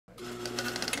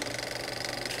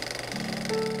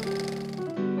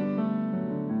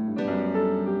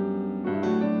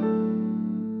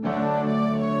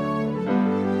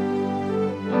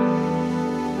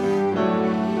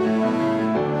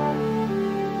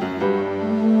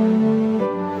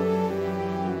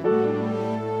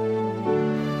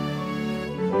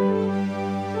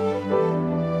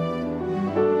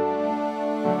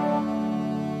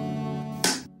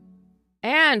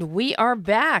And we are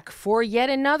back for yet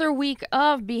another week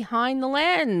of Behind the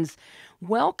Lens.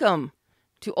 Welcome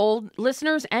to old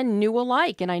listeners and new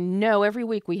alike. And I know every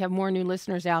week we have more new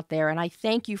listeners out there, and I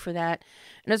thank you for that.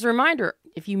 And as a reminder,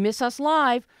 if you miss us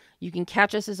live, you can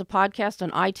catch us as a podcast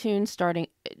on iTunes starting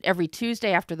every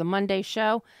Tuesday after the Monday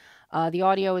show. The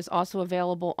audio is also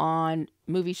available on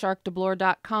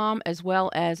moviesharkdeblore.com as well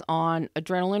as on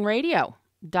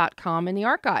adrenalineradio.com in the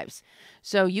archives.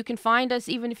 So you can find us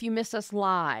even if you miss us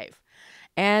live.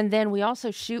 And then we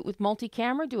also shoot with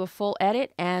multi-camera, do a full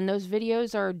edit, and those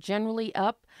videos are generally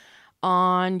up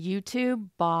on YouTube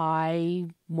by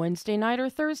Wednesday night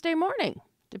or Thursday morning,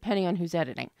 depending on who's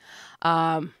editing.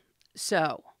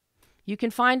 So you can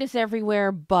find us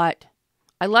everywhere, but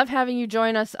I love having you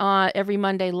join us every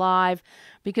Monday live,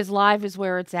 because live is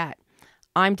where it's at.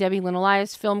 I'm Debbie Lynn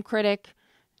Elias, film critic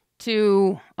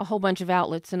to a whole bunch of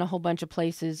outlets in a whole bunch of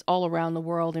places all around the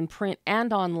world in print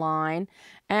and online.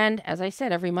 And as I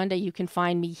said, every Monday you can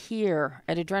find me here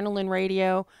at Adrenaline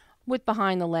Radio with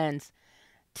Behind the Lens.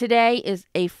 Today is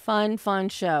a fun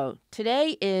show.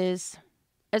 Today is,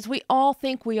 as we all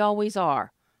think we always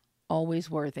are, always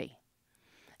worthy.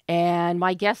 And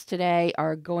my guests today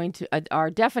are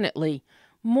definitely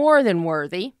more than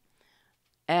worthy,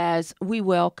 as we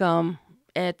welcome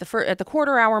at the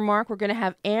quarter hour mark, we're going to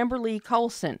have Amberlee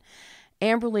Colson.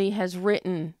 Amberlee has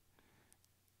written,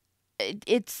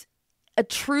 it's a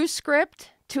true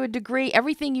script to a degree.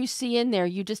 Everything you see in there,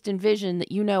 you just envision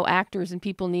that you know actors and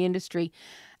people in the industry,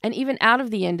 and even out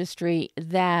of the industry,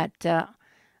 that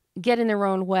get in their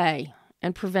own way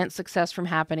and prevent success from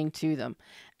happening to them.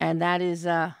 And that is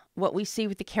what we see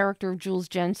with the character of Jules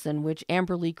Jensen, which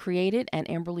Amberlee created, and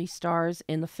Amberlee stars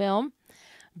in the film.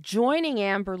 Joining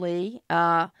Amberlee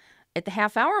at the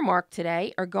half-hour mark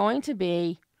today are going to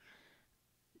be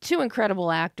two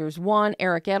incredible actors. One,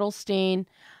 Eric Edelstein.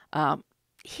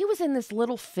 He was in this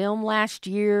little film last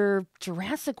year,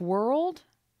 Jurassic World.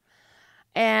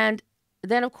 And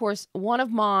then, of course, one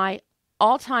of my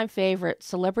all-time favorite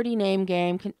celebrity name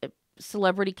game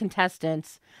celebrity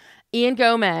contestants, Ian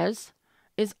Gomez,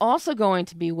 is also going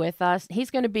to be with us.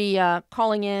 He's going to be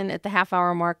calling in at the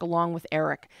half-hour mark along with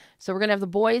Eric. So we're going to have the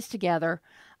boys together,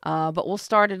 but we'll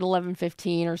start at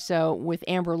 11:15 or so with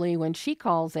Amberlee when she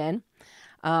calls in.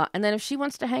 And then if she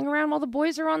wants to hang around while the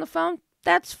boys are on the phone,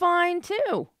 that's fine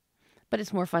too. But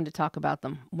it's more fun to talk about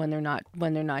them when they're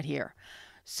not here.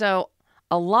 So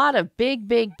a lot of big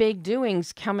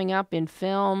doings coming up in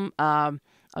film. I'll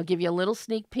give you a little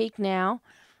sneak peek now.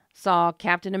 Saw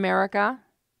Captain America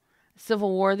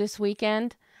Civil War this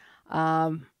weekend.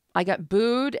 I got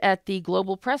booed at the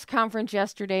global press conference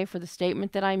yesterday for the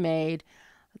statement that I made.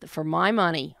 For my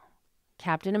money,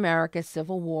 Captain America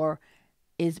Civil War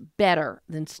is better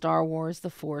than Star Wars The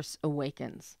Force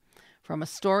Awakens. From a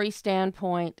story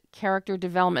standpoint, character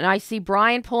development. I see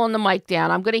Brian pulling the mic down.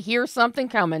 I'm going to hear something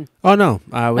coming. Oh, no.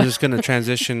 I was just going to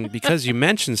transition because you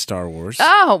mentioned Star Wars.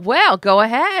 Oh, well, go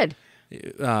ahead.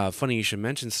 Funny you should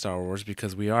mention Star Wars,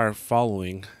 because we are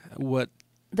following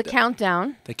the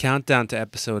countdown. The countdown to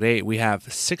episode 8. We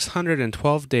have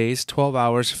 612 days, 12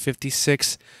 hours,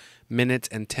 56 minutes,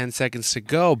 and 10 seconds to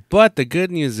go. But the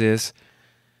good news is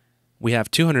we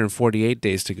have 248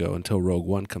 days to go until Rogue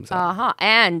One comes out.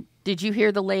 And did you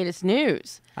hear the latest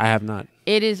news? I have not.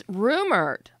 It is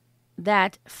rumored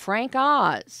that Frank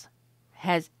Oz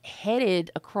has headed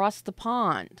across the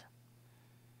pond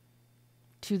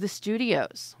to the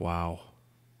studios. Wow.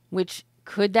 Which,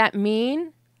 could that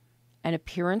mean an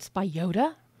appearance by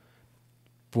Yoda?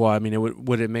 Well, I mean,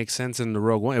 would it make sense in the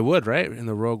Rogue One? It would, right? In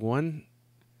the Rogue One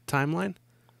timeline?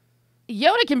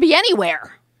 Yoda can be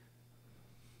anywhere.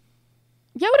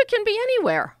 Yoda can be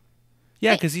anywhere.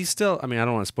 Yeah, because he's still... I mean, I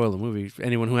don't want to spoil the movie.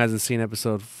 Anyone who hasn't seen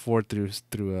episode 4 through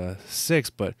 6,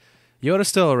 but Yoda's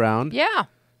still around. Yeah.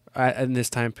 In this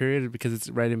time period, because it's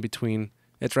right in between...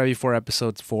 It's right before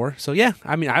episode 4. So, yeah,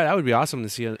 I mean, that would be awesome to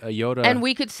see a Yoda. And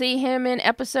we could see him in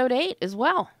episode 8 as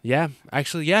well. Yeah,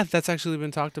 actually, that's actually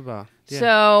been talked about. Yeah. So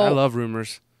I love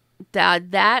rumors.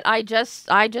 That I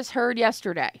just heard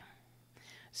yesterday.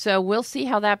 So we'll see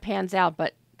how that pans out,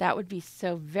 but that would be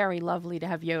so very lovely to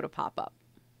have Yoda pop up.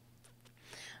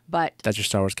 But that's your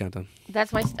Star Wars countdown.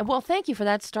 Well, thank you for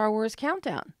that Star Wars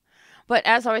countdown. But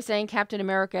as I was saying, Captain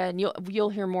America, and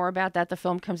you'll hear more about that. The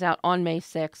film comes out on May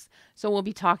 6th, so we'll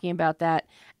be talking about that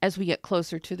as we get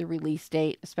closer to the release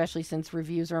date, especially since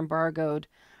reviews are embargoed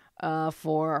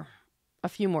for a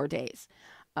few more days.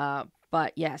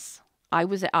 But yes, I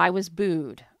was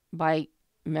booed by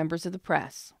members of the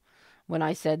press when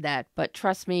I said that. But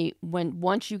trust me,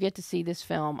 once you get to see this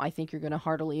film, I think you're going to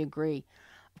heartily agree.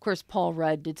 Of course, Paul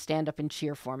Rudd did stand up and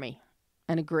cheer for me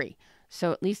and agree.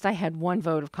 So at least I had one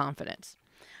vote of confidence.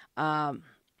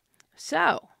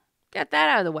 So get that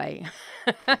out of the way.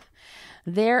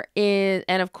 There is,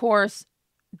 and of course,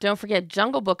 don't forget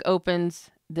Jungle Book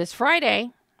opens this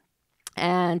Friday.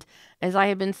 And as I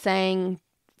have been saying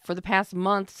for the past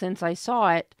month since I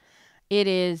saw it, it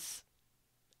is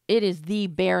the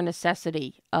bare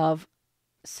necessity of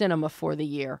cinema for the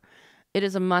year. It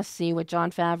is a must-see what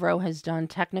Jon Favreau has done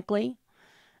technically.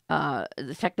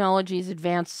 The technology has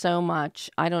advanced so much.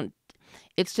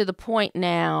 It's to the point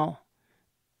now,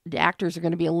 the actors are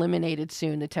going to be eliminated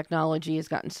soon. The technology has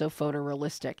gotten so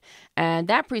photorealistic. And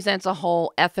that presents a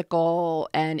whole ethical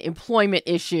and employment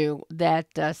issue that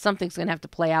something's going to have to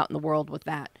play out in the world with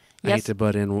that. Yes? I hate to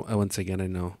butt in once again, I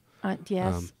know.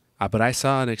 Yes. But I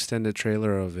saw an extended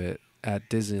trailer of it at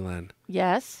Disneyland.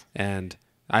 Yes. And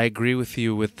I agree with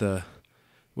you with the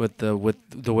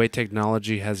way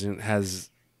technology has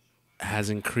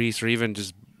increased, or even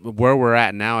just where we're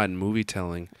at now in movie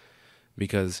telling,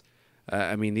 because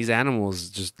these animals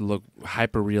just look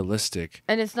hyper realistic.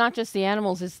 And it's not just the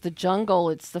animals; it's the jungle,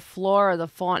 it's the flora, the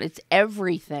fauna, it's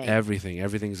everything.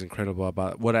 Everything's incredible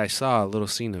about what I saw. A little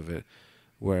scene of it,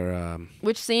 where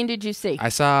which scene did you see? I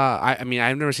saw. I've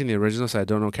never seen the original, so I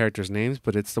don't know characters' names.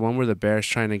 But it's the one where the bear's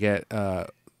trying to get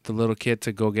the little kid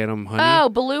to go get him honey. Oh,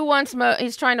 Baloo wants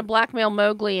he's trying to blackmail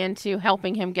Mowgli into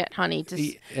helping him get honey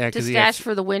to stash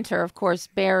for the winter. Of course,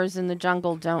 bears in the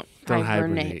jungle don't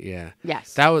hibernate. Yeah.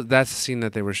 Yes. That's the scene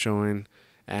that they were showing,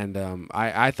 and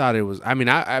I thought it was.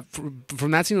 From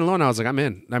that scene alone, I was like, I'm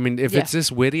in. If it's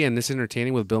this witty and this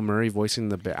entertaining with Bill Murray voicing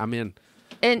the bear, I'm in.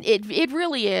 And it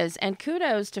really is. And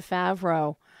kudos to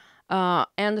Favreau.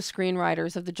 And the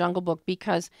screenwriters of the Jungle Book,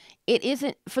 because it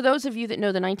isn't, for those of you that know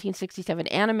the 1967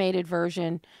 animated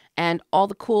version and all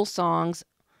the cool songs,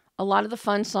 a lot of the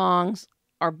fun songs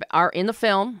are in the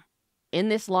film, in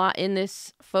this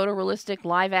photorealistic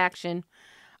live action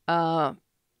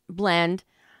blend,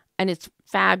 and it's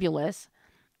fabulous.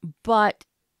 But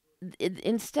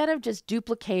instead of just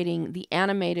duplicating the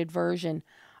animated version,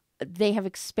 they have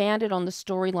expanded on the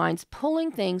storylines, pulling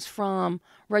things from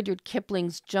Rudyard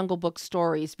Kipling's Jungle Book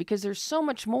stories, because there's so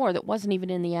much more that wasn't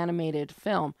even in the animated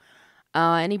film.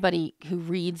 Anybody who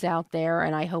reads out there,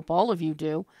 and I hope all of you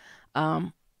do,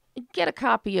 get a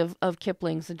copy of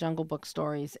Kipling's The Jungle Book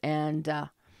stories and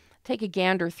take a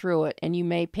gander through it, and you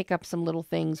may pick up some little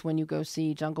things when you go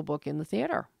see Jungle Book in the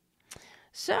theater.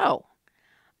 So,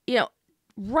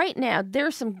 right now,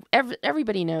 there's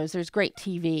everybody knows there's great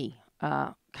TV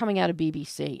coming out of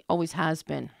BBC, always has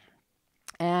been.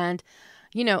 And,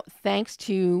 thanks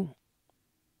to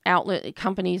outlet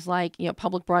companies like,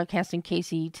 public broadcasting,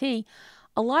 KCET,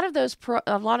 a lot of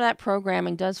that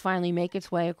programming does finally make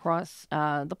its way across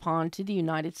the pond to the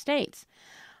United States.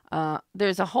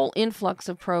 There's a whole influx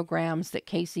of programs that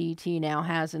KCET now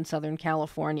has in Southern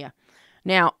California.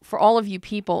 Now, for all of you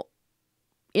people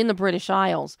in the British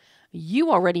Isles, you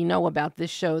already know about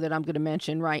this show that I'm going to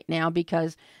mention right now,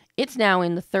 because it's now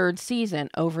in the 3rd season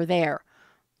over there.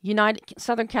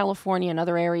 Southern California and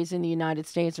other areas in the United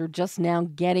States are just now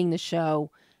getting the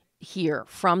show here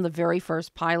from the very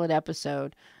first pilot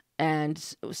episode. And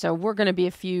so we're going to be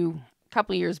a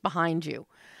couple of years behind you.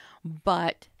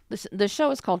 But the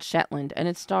show is called Shetland, and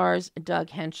it stars Doug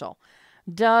Henshall.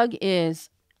 Doug is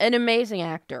an amazing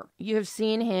actor. You have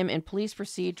seen him in police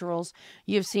procedurals.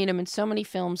 You have seen him in so many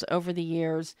films over the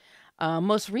years.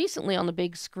 Most recently on the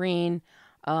big screen,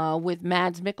 with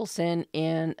Mads Mikkelsen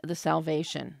in The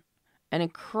Salvation, an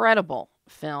incredible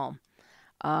film.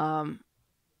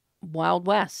 Wild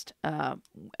West,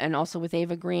 and also with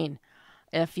Ava Green.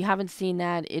 If you haven't seen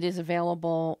that, it is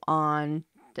available on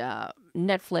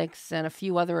Netflix and a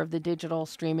few other of the digital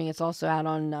streaming. It's also out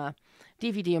on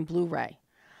DVD and Blu-ray.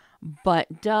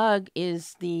 But Doug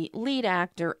is the lead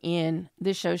actor in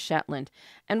this show, Shetland.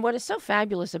 And what is so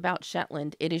fabulous about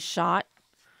Shetland, it is shot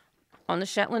on the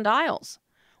Shetland Isles,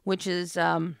 which is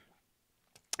an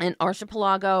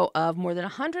archipelago of more than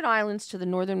 100 islands to the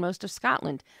northernmost of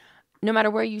Scotland. No matter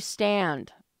where you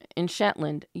stand in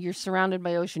Shetland, you're surrounded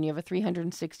by ocean. You have a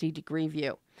 360-degree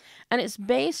view. And it's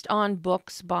based on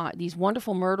books by these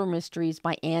wonderful murder mysteries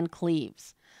by Anne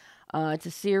Cleeves. It's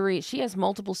a series. She has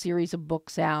multiple series of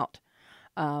books out.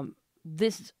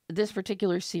 This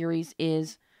particular series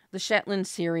is the Shetland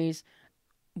series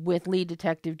with lead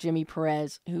detective Jimmy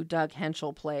Perez, who Doug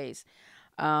Henshall plays.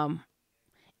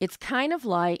 It's kind of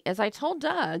like, as I told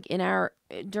Doug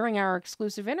during our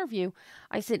exclusive interview,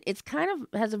 I said it's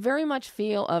has a very much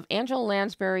feel of Angela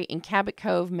Lansbury in Cabot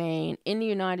Cove, Maine, in the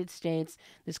United States,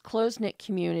 this close-knit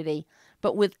community,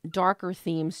 but with darker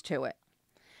themes to it.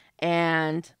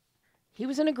 And he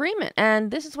was in agreement. And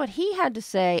this is what he had to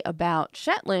say about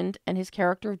Shetland and his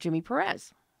character of Jimmy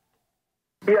Perez.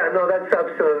 Yeah, no, that's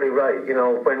absolutely right. You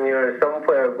know, when you're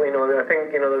somewhere, you know, I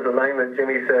think, you know, there's a line that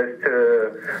Jimmy says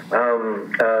to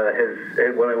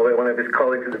one of his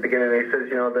colleagues at the beginning. He says,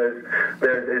 you know, there's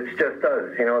it's just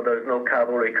us. You know, there's no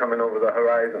cavalry coming over the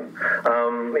horizon.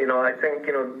 You know, I think,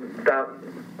 you know, that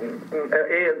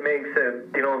it makes it,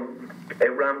 you know,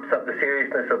 it ramps up the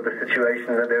seriousness of the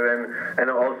situation that they're in, and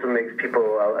it also makes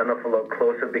people an awful lot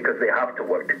closer because they have to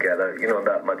work together, you know,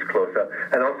 that much closer.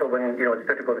 And also when, you know, it's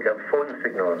difficult to get a phone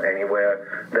signal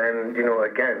anywhere, then, you know,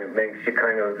 again, it makes you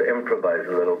kind of improvise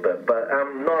a little bit. But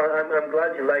no, I'm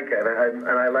glad you like it, and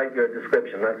I like your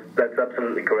description. That's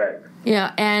absolutely correct.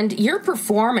 Yeah, and your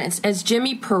performance as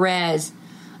Jimmy Perez,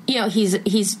 you know,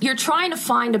 you're trying to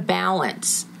find a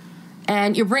balance.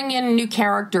 And you're bringing in a new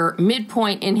character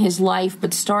midpoint in his life,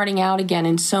 but starting out again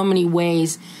in so many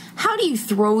ways. How do you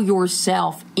throw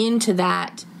yourself into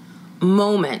that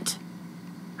moment?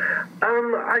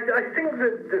 I think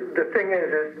that the thing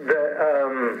is that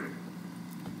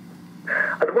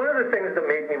one of the things that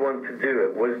made me want to do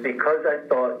it was because I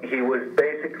thought he was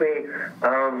basically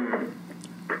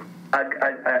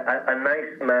a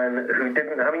nice man who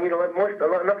didn't. I mean, you know, an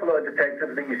awful lot of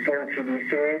detectives that you see on TV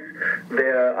series,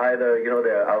 they're either, you know,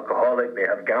 they're alcoholic, they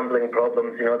have gambling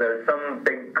problems, you know, there's some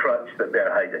big crutch that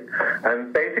they're hiding.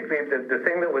 And basically, the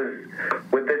thing that was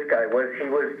with this guy was he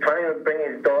was trying to bring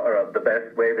his daughter up the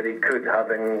best way that he could,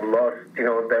 having lost, you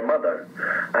know, their mother.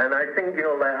 And I think, you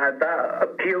know, like, that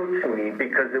appealed to me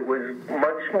because it was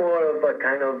much more of a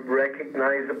kind of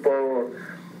recognizable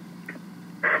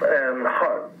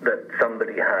heart that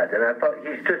somebody had, and I thought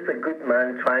he's just a good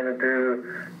man trying to do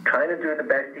the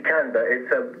best he can, but it's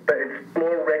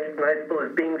more recognizable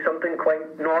as being something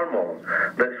quite normal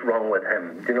that's wrong with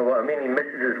him. Do you know what I mean? He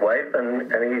misses his wife, and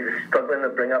he's struggling to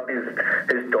bring up his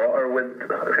daughter who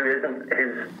isn't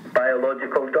his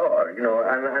biological daughter. You know,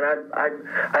 and I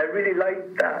really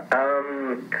liked that.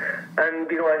 And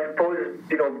you know, I suppose,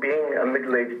 you know, being a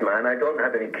middle-aged man, I don't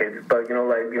have any kids, but you know,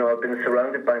 like, you know, I've been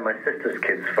surrounded by my sister's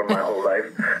kids for my whole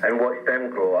life and watched them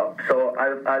grow up. So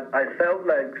I felt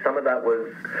like some of that was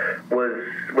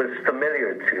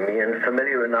familiar to me, and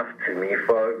familiar enough to me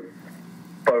for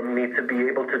me to be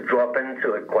able to drop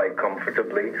into it quite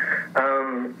comfortably.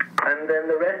 And then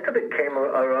the rest of it came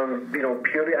around, you know,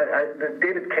 purely.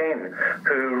 David Kane,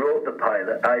 who wrote the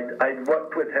pilot, I'd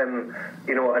worked with him,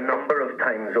 you know, a number of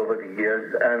times over the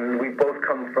years, and we both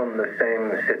come from the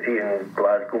same city in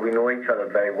Glasgow. We know each other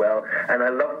very well, and I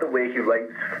love the way he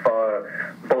writes for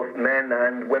both men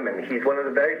and women. He's one of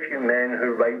the very few men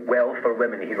who write well for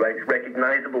women. He writes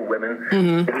recognizable women.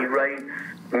 Mm-hmm. He writes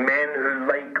men who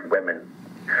like women.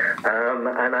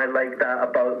 And I like that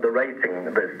about the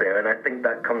writing that's there, and I think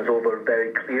that comes over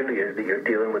very clearly, is that you're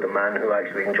dealing with a man who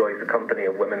actually enjoys the company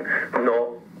of women,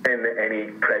 not in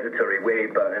any predatory way,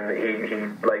 but he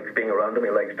likes being around them, he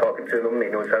likes talking to them, he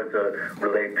knows how to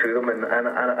relate to them, and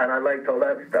I liked all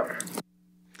that stuff.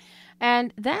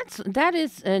 And that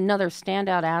is another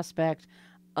standout aspect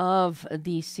of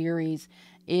the series,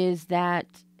 is that,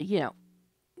 you know,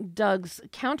 Doug's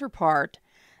counterpart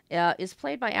is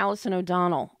played by Alison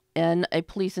O'Donnell, and a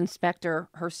police inspector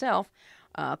herself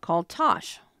called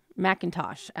Tosh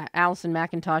McIntosh, Alison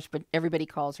McIntosh, but everybody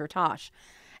calls her Tosh.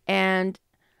 And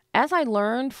as I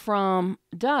learned from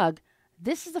Doug,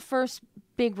 this is the first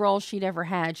big role she'd ever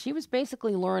had. She was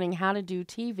basically learning how to do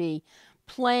TV.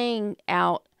 Playing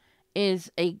out is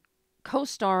a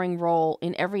co-starring role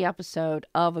in every episode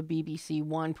of a BBC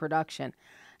One production.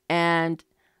 And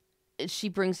she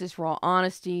brings this raw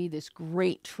honesty, this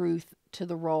great truth to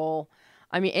the role.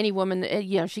 I mean, any woman,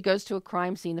 you know, she goes to a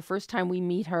crime scene. The first time we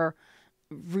meet her,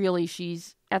 really,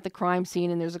 she's at the crime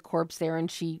scene and there's a corpse there and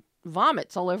she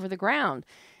vomits all over the ground.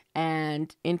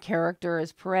 And in character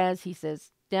as Perez, he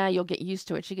says, yeah, you'll get used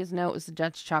to it. She goes, no, it was the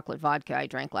Dutch chocolate vodka I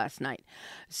drank last night.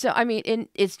 So, I mean,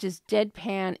 it's just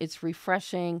deadpan. It's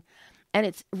refreshing. And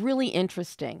it's really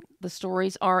interesting. The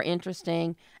stories are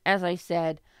interesting. As I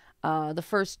said, the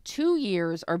first 2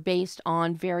 years are based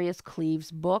on various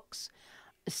Cleves books.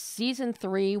 Season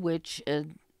 3, which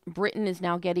Britain is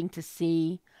now getting to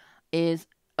see, is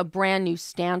a brand new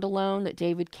standalone that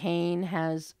David Kane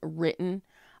has written.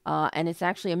 And it's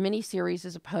actually a mini-series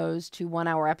as opposed to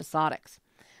 1-hour episodics.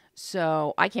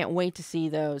 So I can't wait to see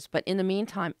those. But in the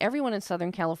meantime, everyone in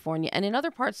Southern California and in other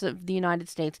parts of the United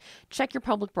States, check your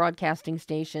public broadcasting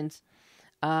stations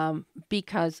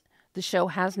because the show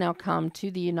has now come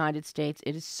to the United States.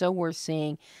 It is so worth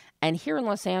seeing. And here in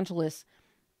Los Angeles,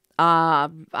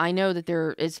 I know that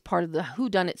there is part of the Who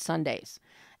Done It Sundays.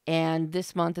 And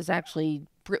this month is actually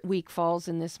Brit Week falls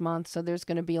in this month, so there's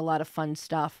going to be a lot of fun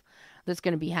stuff that's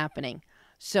going to be happening.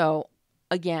 So,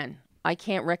 again, I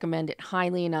can't recommend it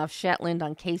highly enough. Shetland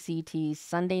on KCET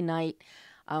Sunday night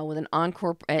with an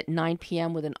encore at 9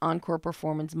 p.m. with an encore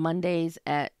performance Monday night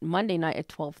at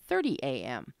 12:30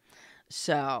 a.m.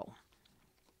 So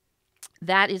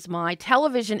that is my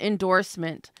television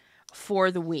endorsement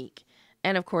for the week.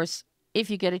 And of course, if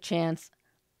you get a chance,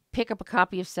 pick up a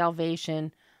copy of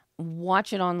Salvation,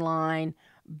 watch it online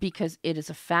because it is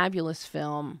a fabulous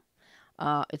film.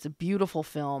 It's a beautiful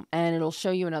film, and it'll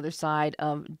show you another side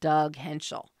of Doug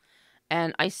Henshall.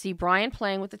 And I see Brian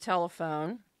playing with the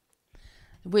telephone,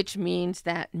 which means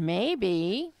that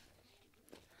maybe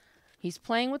he's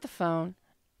playing with the phone,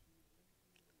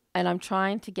 and I'm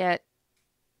trying to get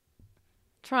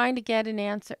an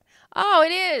answer. Oh,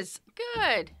 it is.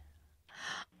 Good.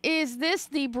 Is this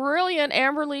the brilliant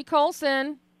Amberlee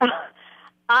Colson?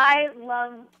 I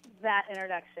love that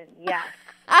introduction. Yes.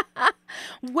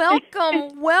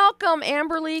 Welcome,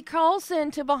 Amberlee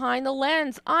Colson to Behind the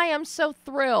Lens. I am so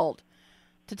thrilled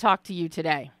to talk to you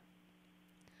today.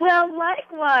 Well,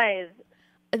 likewise.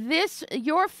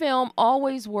 Your film,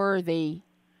 Always Worthy,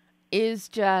 is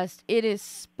it is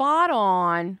spot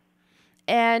on.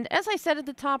 And as I said at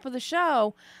the top of the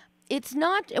show, it's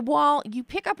not, while you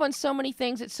pick up on so many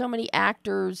things that so many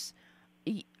actors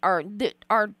are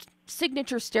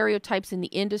signature stereotypes in the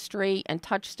industry and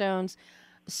touchstones,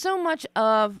 so much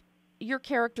of your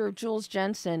character, Jules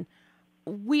Jensen,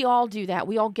 we all do that.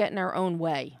 We all get in our own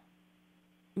way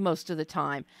most of the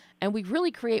time. And we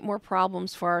really create more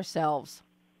problems for ourselves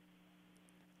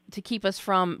to keep us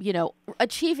from,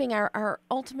 achieving our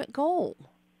ultimate goal.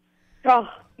 Oh,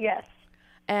 yes.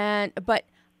 But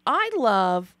I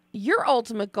love your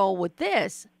ultimate goal with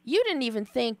this. You didn't even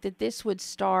think that this would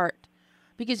start,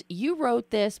 because you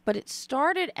wrote this, but it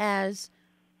started as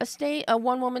a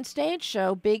one-woman stage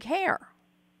show, Big Hair.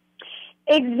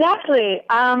 Exactly.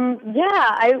 I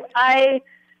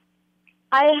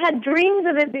had dreams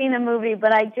of it being a movie,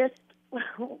 but I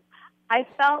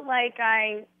felt like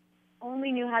I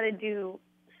only knew how to do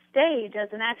stage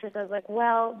as an actress. I was like,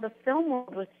 well, the film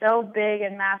world was so big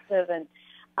and massive, and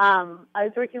I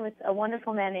was working with a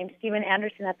wonderful man named Steven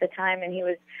Anderson at the time, and he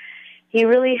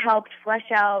really helped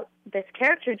flesh out this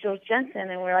character, Jules Jensen,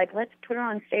 and we're like, let's put her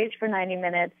on stage for 90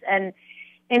 minutes. And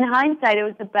in hindsight, it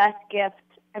was the best gift,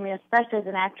 especially as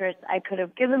an actress, I could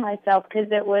have given myself,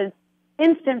 because it was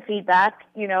instant feedback.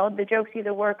 The jokes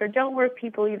either work or don't work.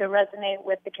 People either resonate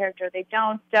with the character or they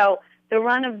don't. So the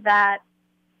run of that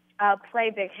play,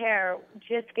 Big Hair,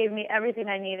 just gave me everything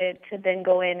I needed to then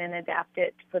go in and adapt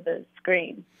it for the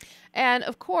screen. And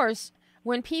of course,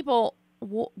 when people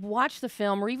watch the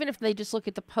film, or even if they just look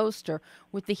at the poster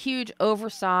with the huge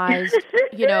oversized,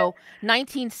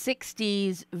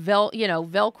 1960s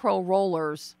Velcro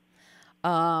rollers.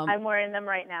 I'm wearing them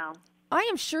right now. I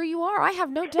am sure you are. I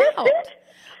have no doubt.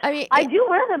 I do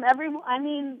wear them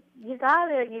you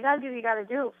gotta do what you gotta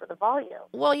do for the volume.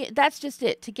 Well, that's just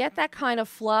it. To get that kind of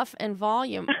fluff and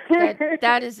volume,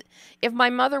 that is, if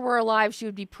my mother were alive, she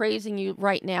would be praising you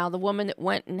right now. The woman that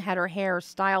went and had her hair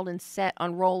styled and set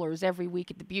on rollers every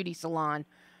week at the beauty salon,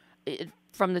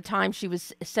 from the time she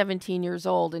was 17 years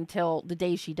old until the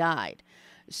day she died.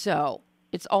 So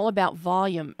it's all about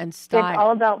volume and style. It's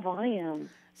all about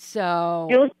volume. So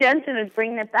Jules Jensen is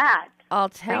bringing it back. I'll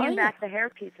tell you. Bringing back the hair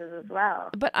pieces as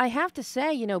well. But I have to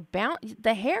say,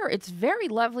 the hair, it's very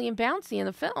lovely and bouncy in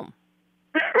the film.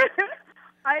 That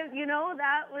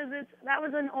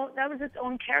was its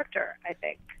own character, I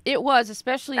think. It was,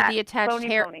 especially the attached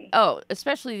hair. Pony. Oh,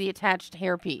 especially the attached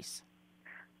hairpiece.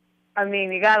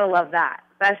 You gotta love that.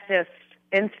 That's just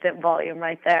instant volume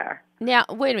right there. Now,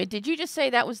 wait a minute. Did you just say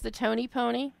that was the Tony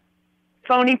pony?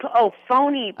 Phony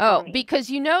pony. Oh, because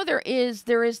there is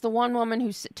the one woman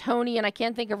who's Tony, and I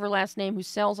can't think of her last name, who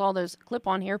sells all those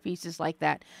clip-on hairpieces like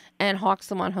that and hawks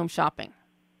them on Home Shopping.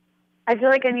 I feel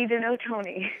like I need to know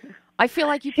Tony. I feel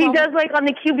like you. She does on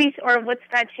the QB, or what's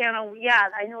that channel? Yeah,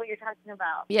 I know what you're talking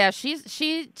about. Yeah, she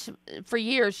for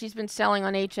years she's been selling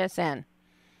on HSN,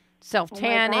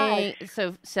 self-tanning,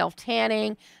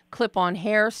 self-tanning, clip-on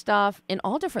hair stuff in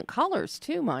all different colors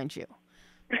too, mind you.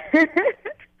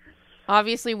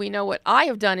 Obviously, we know what I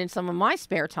have done in some of my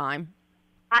spare time.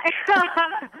 I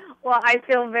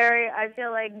feel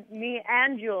like me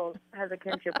and Jules has a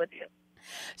kinship with you.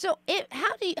 So,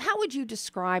 how would you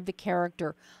describe the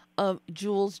character of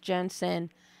Jules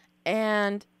Jensen,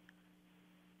 and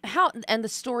the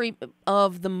story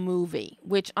of the movie,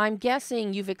 which I'm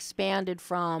guessing you've expanded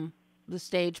from the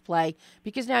stage play,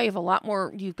 because now you've got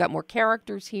more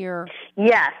characters here.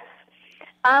 Yes.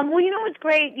 What's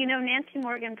great, Nancy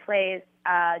Morgan plays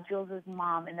Jules'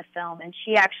 mom in the film, and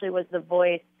she actually was the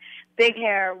voice. Big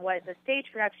Hair was a stage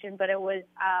production, but it was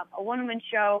a one-woman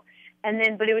show, but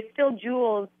it was still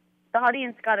Jules. The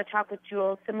audience got to talk with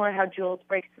Jules, similar how Jules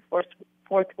breaks the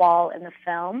fourth wall in the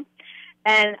film.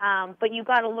 And but you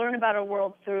got to learn about our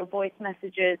world through voice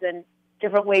messages and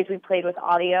different ways we played with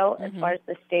audio as far as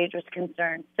the stage was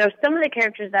concerned. So some of the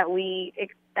characters that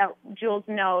Jules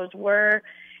knows were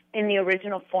in the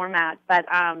original format, but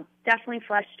definitely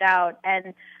fleshed out.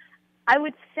 And I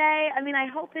would say, I mean, I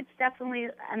hope it's definitely,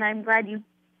 and I'm glad you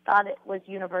thought it was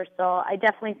universal. I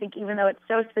definitely think even though it's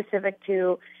so specific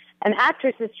to an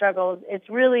actress's struggles, it's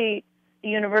really a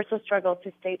universal struggle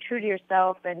to stay true to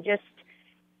yourself and just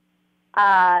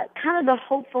kind of the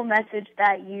hopeful message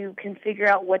that you can figure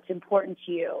out what's important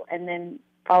to you and then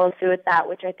follow through with that,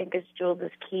 which I think is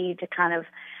Jules' key to kind of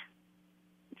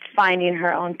finding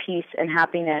her own peace and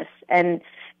happiness. And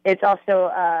it's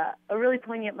also a really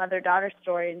poignant mother-daughter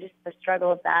story and just the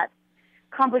struggle of that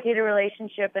complicated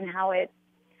relationship and how it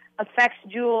affects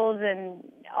Jules and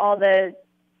all the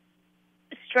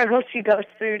struggles she goes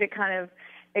through to kind of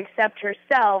accept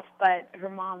herself, but her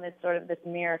mom is sort of this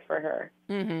mirror for her.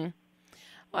 Mm-hmm.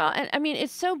 Well, and I mean,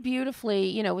 it's so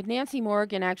beautifully, with Nancy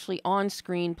Morgan actually on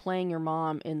screen playing your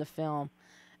mom in the film.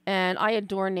 And I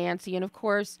adore Nancy. And of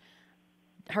course,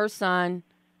 her son,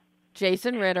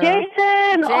 Jason Ritter.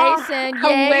 Jason! Oh,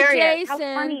 Yay, Jason! How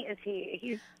funny is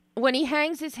he? When he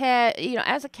hangs his head,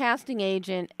 as a casting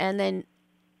agent, and then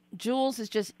Jules is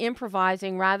just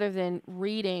improvising rather than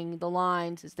reading the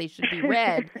lines as they should be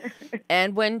read.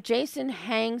 And when Jason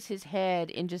hangs his head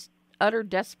in just utter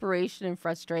desperation and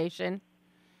frustration,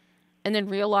 and then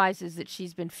realizes that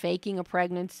she's been faking a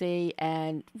pregnancy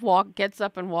and gets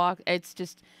up and walks, it's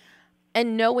just,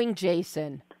 and knowing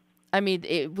Jason, I mean,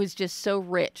 it was just so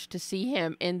rich to see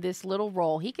him in this little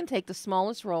role. He can take the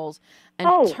smallest roles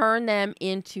and turn them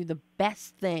into the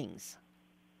best things.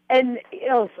 And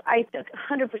I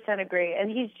 100% agree. And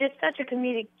he's just such a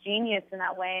comedic genius in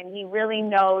that way. And he really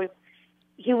knows.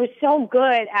 He was so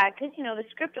good at, because, the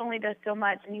script only does so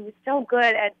much. And he was so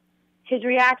good at, his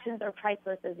reactions are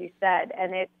priceless, as you said.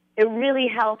 And it really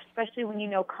helps, especially when you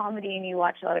know comedy and you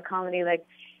watch a lot of comedy. Like,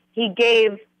 he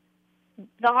gave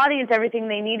the audience everything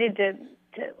they needed to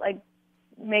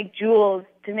make Jules,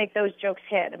 to make those jokes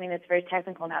hit. I mean, it's very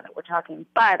technical now that we're talking.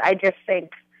 But I just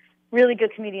think really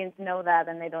good comedians know that,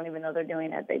 and they don't even know they're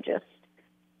doing it. They just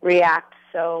react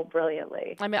so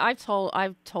brilliantly. I mean, I've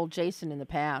told Jason in the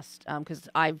past, because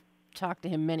I've talked to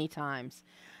him many times,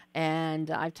 and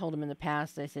I've told him in the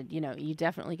past, I said, you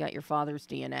definitely got your father's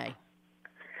DNA.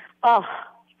 Oh,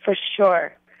 for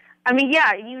sure. I mean,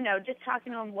 yeah, just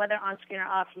talking to him, whether on screen or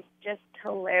off, he's just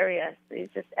hilarious. He's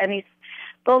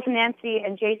both Nancy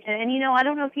and Jason. And, I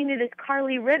don't know if you knew this,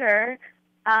 Carly Ritter,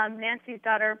 Nancy's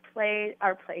daughter,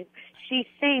 she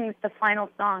sings the final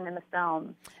song in the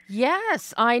film.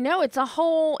 Yes, I know. It's a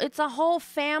whole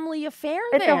family affair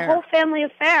there. It's a whole family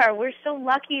affair. We're so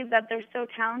lucky that they're so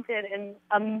talented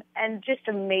and just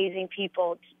amazing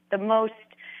people, the most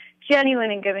genuine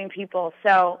and giving people.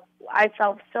 So I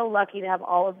felt so lucky to have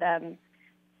all of them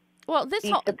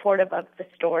be supportive of the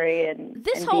story and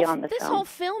be on the film. This whole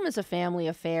film is a family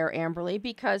affair, Amberlee,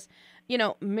 because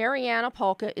Mariana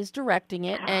Polka is directing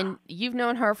it, and you've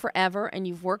known her forever, and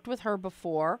you've worked with her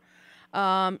before.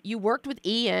 You worked with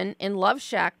Ian in Love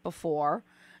Shack before.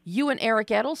 You and Eric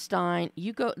Edelstein,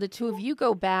 the two of you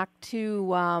go back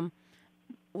to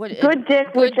Good Dick,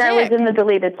 I was in the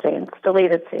deleted scenes.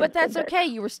 But that's okay.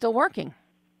 You were still working.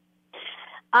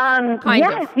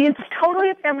 Yes, it's totally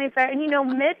a family affair. And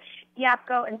Mitch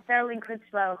Yapko and Sarah Lynn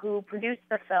Critchlow, who produced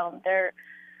the film,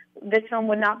 this film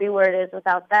would not be where it is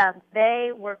without them.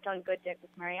 They worked on Good Dick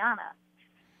with Mariana.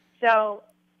 So,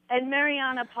 and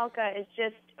Mariana Polka is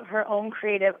just her own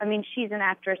creative. I mean, she's an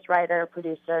actress, writer,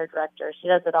 producer, director. She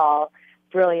does it all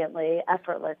brilliantly,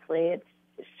 effortlessly. It's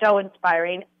so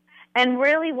inspiring. And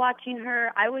really watching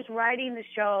her, I was writing the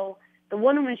show, the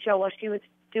one-woman show, while she was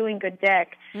doing Good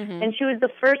Dick. Mm-hmm. And she was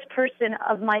the first person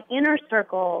of my inner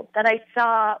circle that I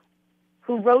saw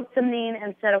who wrote something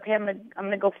and said, okay, I'm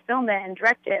gonna go film it and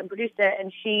direct it and produce it.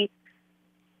 And she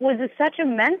was such a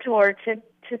mentor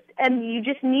and you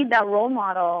just need that role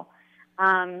model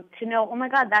to know, oh my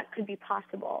God, that could be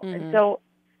possible. Mm-hmm. And so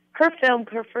her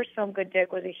first film, Good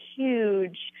Dick, was a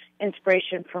huge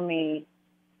inspiration for me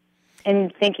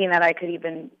in thinking that I could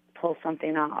even pull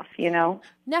something off, Now,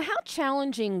 how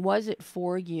challenging was it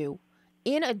for you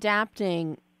in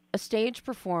adapting a stage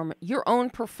performance, your own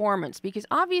performance? Because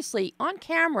obviously on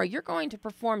camera, you're going to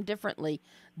perform differently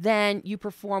than you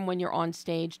perform when you're on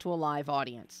stage to a live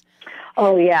audience.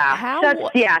 Oh,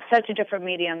 yeah. Such a different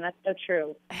medium. That's so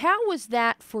true. How was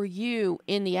that for you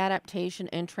in the adaptation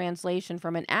and translation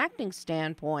from an acting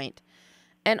standpoint?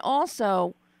 And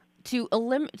also to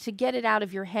get it out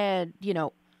of your head,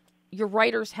 your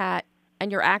writer's hat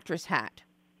and your actress hat.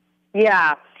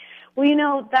 Yeah.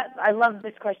 Well, that I love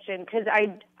this question because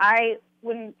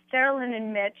when Sarah Lynn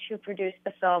and Mitch, who produced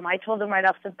the film, I told them right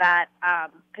off the bat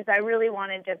because I really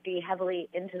wanted to be heavily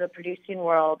into the producing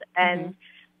world. And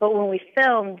but when we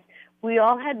filmed, we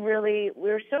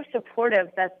were so supportive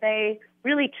that they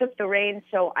really took the reins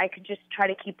so I could just try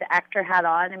to keep the actor hat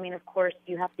on. I mean, of course,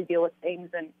 you have to deal with things,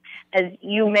 and as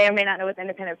you may or may not know with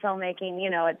independent filmmaking,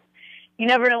 you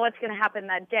never know what's going to happen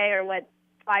that day or what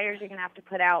fires you're going to have to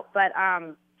put out. But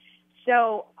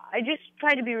so I just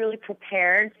tried to be really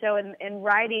prepared. So in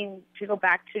writing, to go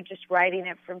back to just writing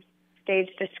it from stage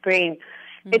to screen,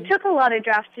 it took a lot of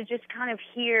drafts to just kind of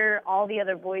hear all the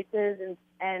other voices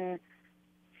and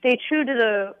stay true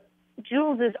to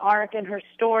Jules' arc and her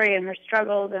story and her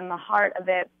struggles and the heart of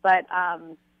it. But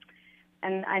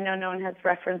and I know no one has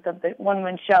reference of the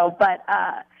one-woman show, but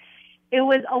it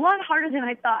was a lot harder than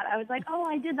I thought. I was like, oh,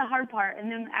 I did the hard part.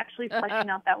 And then actually fleshing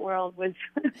out that world was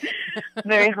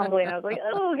very humbling. I was like,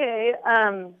 oh, okay.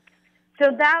 So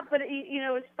that, but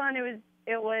it was fun. It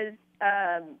was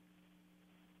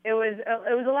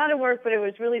a lot of work, but it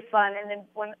was really fun. And then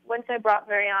once I brought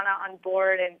Mariana on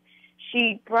board, and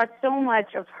she brought so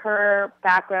much of her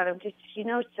background of just, she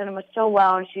knows cinema so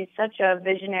well, and she's such a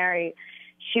visionary.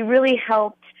 She really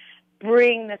helped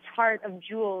bring this heart of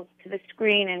Jules to the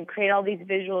screen and create all these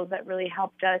visuals that really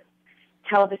helped us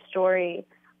tell the story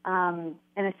in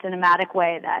a cinematic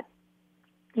way that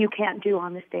you can't do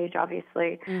on the stage,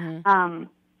 obviously.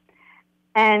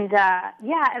 And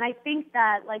I think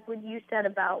that, like what you said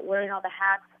about wearing all the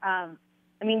hats,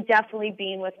 definitely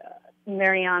being with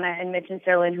Mariana and Mitch and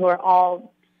Sherlyn, who are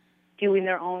all doing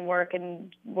their own work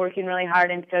and working really hard,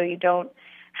 and so you don't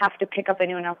have to pick up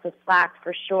anyone else's slack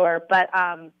for sure. But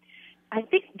I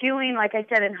think doing, like I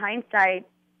said, in hindsight,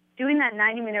 doing that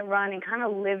 90-minute run and kind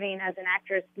of living as an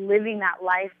actress, living that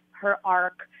life, her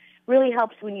arc, really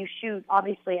helps when you shoot,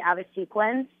 obviously, out of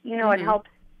sequence.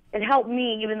 It helped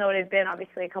me, even though it had been,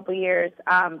 obviously, a couple years,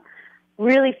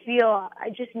 really feel, I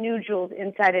just knew Jules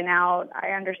inside and out.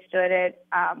 I understood it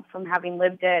from having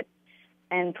lived it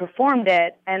and performed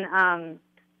it. And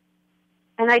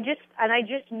I just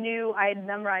knew I had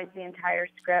memorized the entire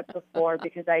script before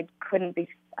because I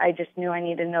just knew I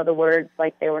needed to know the words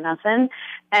like they were nothing.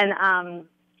 And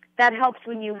that helps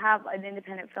when you have an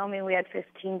independent filming. We had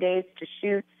 15 days to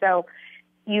shoot, so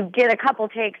you get a couple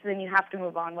takes, then you have to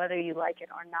move on, whether you like it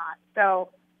or not. So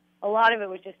a lot of it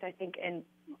was just, I think, in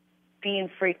being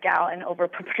freaked out and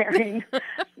over-preparing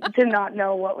to not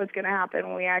know what was going to happen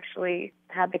when we actually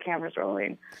had the cameras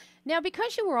rolling. Now,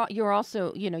 because you were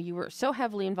also, you were so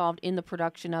heavily involved in the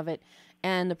production of it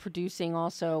and the producing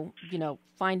also,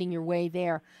 finding your way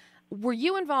there, were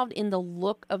you involved in the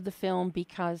look of the film?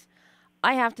 Because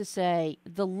I have to say,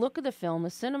 the look of the film, the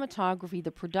cinematography,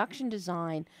 the production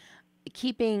design,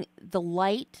 keeping the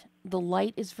light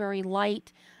is very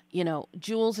light.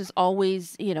 Jules is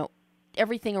always,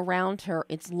 everything around her,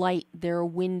 it's light. There are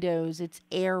windows, it's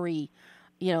airy,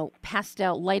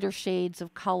 pastel, lighter shades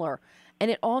of color. And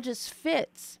it all just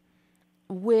fits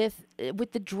with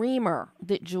the dreamer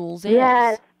that Jules is.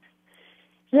 Yes.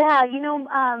 Yeah,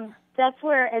 that's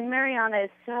where, and Mariana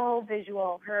is so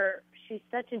visual. She's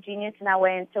such a genius in that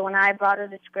way. And so when I brought her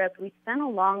the script, we spent a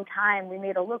long time. We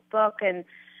made a lookbook and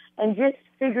just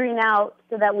figuring out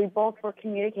so that we both were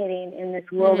communicating in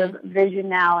this world of vision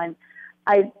now. And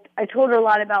I told her a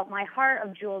lot about my heart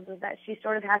of Jules is that she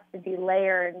sort of has to be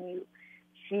layered, and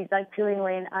she's like peeling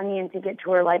away an onion to get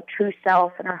to her like true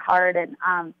self and her heart.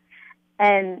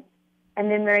 And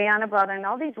then Mariana brought in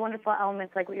all these wonderful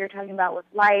elements like what you're talking about with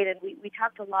light. And we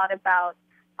talked a lot about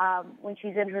when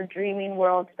she's in her dreaming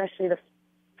world, especially the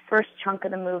first chunk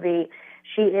of the movie,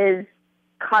 she is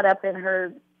caught up in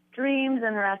her dreams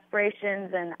and her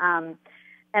aspirations,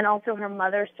 and also her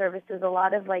mother services a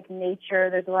lot of like nature.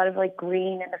 There's a lot of like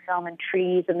green in the film and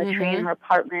trees and the tree in her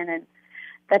apartment, and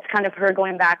that's kind of her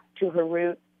going back to her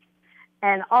roots.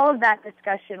 And all of that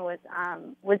discussion was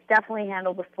definitely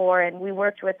handled before, and we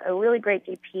worked with a really great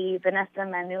DP, Vanessa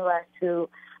Manulas, who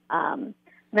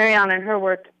Mariana and her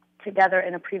worked together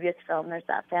in a previous film. There's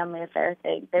that family affair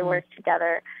thing. They worked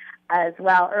together as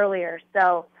well earlier.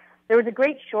 So there was a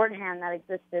great shorthand that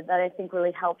existed that I think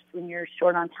really helps when you're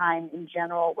short on time in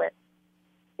general with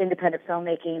independent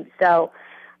filmmaking. So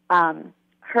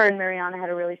her and Mariana had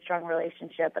a really strong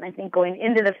relationship. And I think going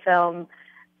into the film,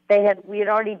 we had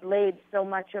already laid so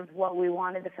much of what we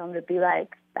wanted the film to be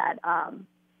like that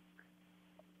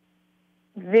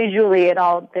visually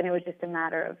then it was just a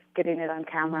matter of getting it on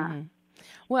camera. Mm-hmm.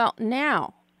 Well,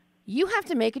 now you have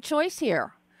to make a choice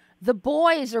here. The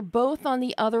boys are both on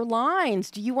the other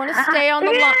lines. Do you want to stay on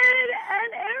the line?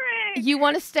 And Eric. You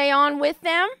want to stay on with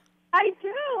them? I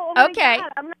do. Oh my Okay.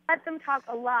 God. I'm going to let them talk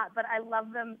a lot, but I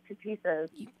love them to pieces.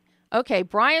 Okay,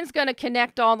 Brian's going to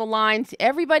connect all the lines.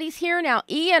 Everybody's here now.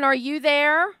 Ian, are you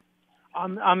there?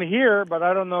 I'm here, but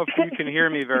I don't know if you can hear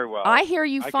me very well. I hear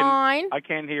you fine. I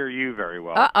can't hear you very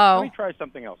well. Uh-oh. Let me try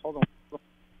something else. Hold on.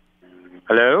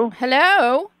 Hello?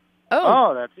 Hello?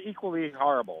 Oh, that's equally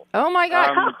horrible. Oh, my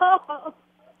God.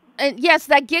 And yes,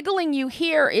 that giggling you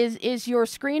hear is your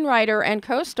screenwriter and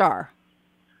co-star.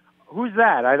 Who's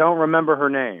that? I don't remember her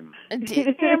name.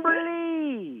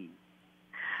 Amberlee.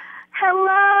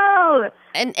 Hello.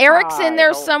 And Eric's in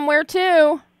there somewhere,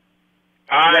 too.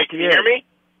 Hi, can you hear me?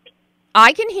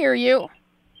 I can hear you.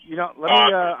 You know, let me.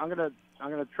 I'm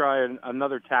gonna try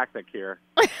another tactic here.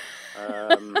 All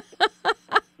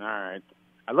right.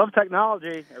 I love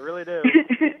technology. I really do.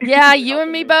 Yeah, you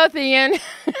and me both, Ian.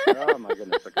 Oh my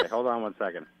goodness. Okay, hold on one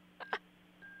second.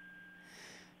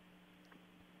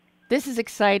 This is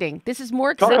exciting. This is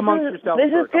more Talk exciting. amongst yourselves.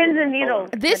 This is pins and needles.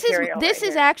 This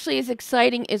is actually as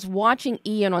exciting as watching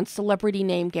Ian on Celebrity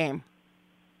Name Game.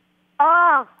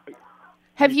 Oh.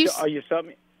 Have you? Are you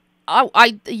something?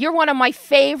 You're one of my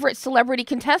favorite celebrity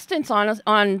contestants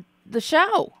on the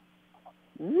show.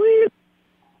 Really?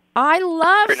 I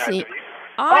love Very nice seeing. of you.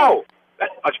 Oh,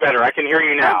 that's much better. I can hear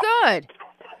you now. Oh, good.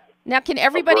 Now, can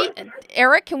everybody?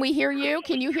 Eric, can we hear you?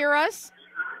 Can you hear us?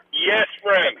 Yes,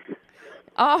 friend.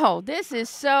 Oh, this is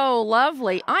so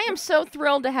lovely. I am so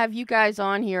thrilled to have you guys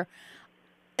on here.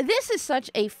 This is such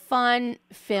a fun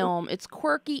film. It's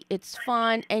quirky, it's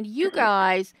fun, and you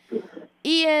guys,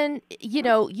 Ian,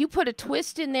 you put a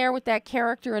twist in there with that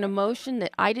character and emotion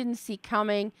that I didn't see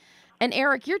coming. And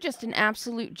Eric, you're just an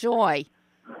absolute joy.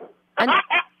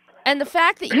 And the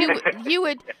fact that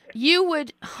you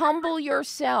would humble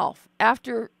yourself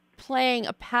after playing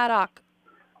a paddock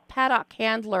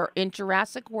handler in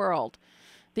Jurassic World,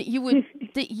 that you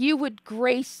would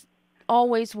grace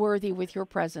Always Worthy with your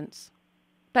presence.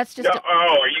 That's just.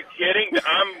 Are you kidding?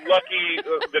 I'm lucky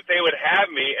that they would have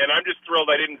me, and I'm just thrilled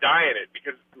I didn't die in it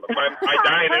because I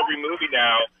die in every movie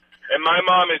now, and my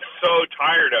mom is so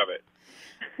tired of it.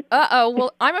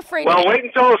 Well, I'm afraid. Well, wait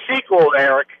until the sequel,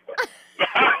 Eric.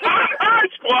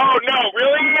 Whoa, no,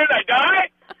 really, Ian? I die?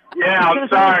 Yeah, I'm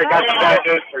sorry. Got some bad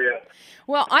news for you.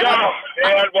 Well, I'm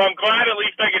glad at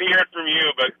least I could hear it from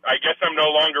you, but I guess I'm no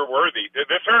longer worthy.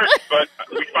 This hurts, but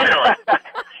we fight on it.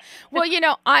 Well,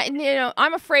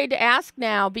 I'm afraid to ask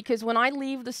now because when I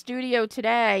leave the studio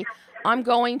today, I'm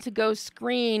going to go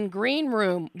screen Green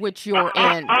Room, which you're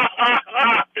in.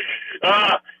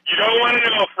 You don't want to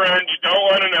know, friend. You don't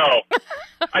want to know.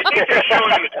 I think they show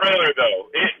it in the trailer, though.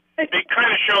 They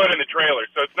kind of show it in the trailer,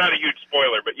 so it's not a huge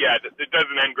spoiler. But yeah, it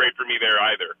doesn't end great for me there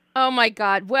either. Oh my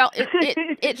God! Well,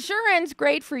 it sure ends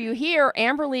great for you here.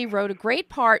 Amberlee wrote a great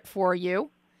part for you,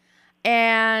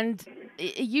 and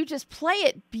you just play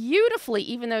it beautifully.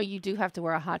 Even though you do have to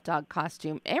wear a hot dog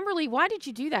costume, Amberlee, why did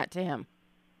you do that to him?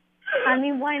 I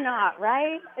mean, why not?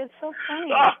 Right? It's so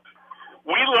funny.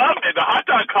 We loved it. The hot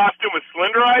dog costume was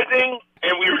slenderizing,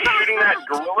 and we were shooting that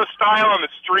guerrilla style on the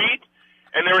street.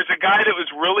 And there was a guy that was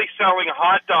really selling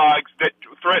hot dogs that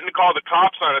threatened to call the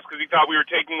cops on us because he thought we were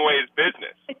taking away his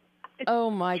business. Oh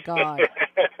my God!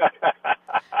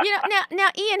 Now,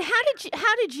 Ian,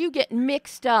 how did you get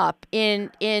mixed up in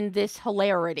this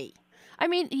hilarity? I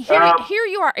mean, here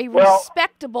you are, a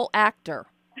respectable actor.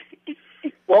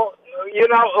 Well,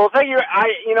 thank you.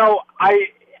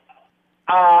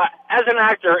 As an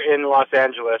actor in Los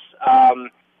Angeles,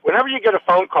 whenever you get a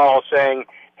phone call saying,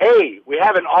 "Hey, we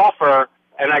have an offer,"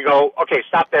 and I go, "Okay,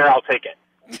 stop there. I'll take it."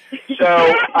 So,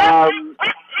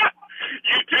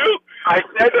 you do?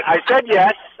 I said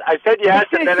yes.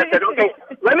 And then I said, "Okay,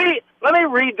 let me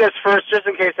read this first, just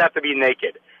in case I have to be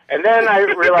naked." And then I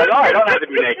realized, I don't have to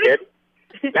be naked.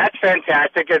 That's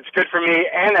fantastic. It's good for me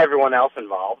and everyone else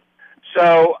involved.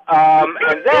 So,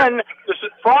 and then the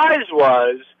surprise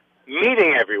was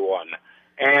meeting everyone.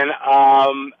 And,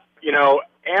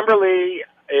 Amberlee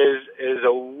is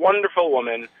a wonderful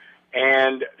woman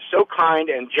and so kind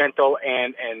and gentle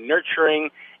and nurturing,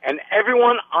 and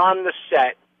everyone on the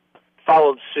set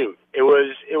followed suit. It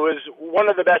was one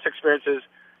of the best experiences,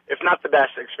 if not the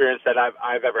best experience that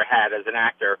I've ever had as an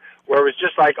actor, where it was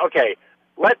just like, okay,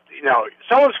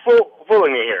 someone's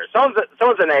fooling me here. Someone's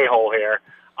an a-hole here.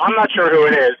 I'm not sure who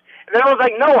it is. And then I was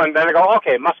like, no one. Then I go,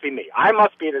 okay, it must be me. I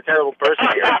must be the terrible person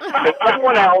here. But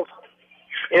everyone else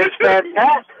is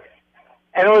fantastic.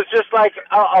 And it was just like, it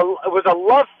was a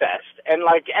love fest. And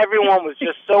like everyone was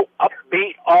just so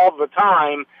upbeat all the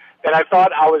time that I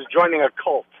thought I was joining a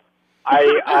cult.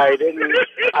 I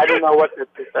didn't know what to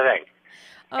think.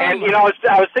 Oh, And,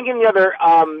 I was thinking the other,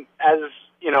 as,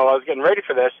 I was getting ready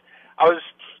for this, I was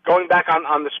going back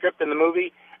on the script in the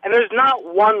movie, and there's not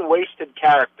one wasted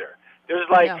character. There's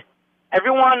like,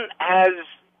 everyone has,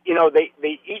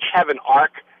 they each have an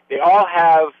arc. They all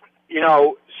have,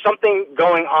 something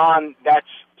going on that's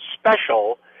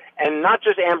special, and not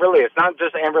just Amberlee. It's not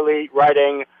just Amberlee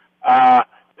writing,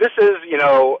 this is,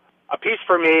 a piece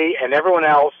for me, and everyone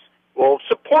else will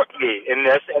support me in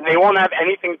this, and they won't have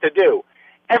anything to do.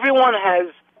 Everyone has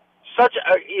such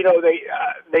a,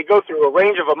 they go through a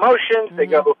range of emotions. Mm-hmm. They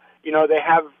go, they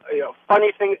have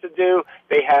funny things to do.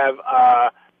 They have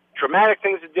dramatic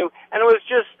things to do, and it was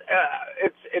just,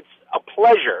 it's a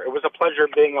pleasure. It was a pleasure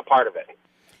being a part of it.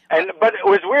 But it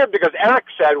was weird because Eric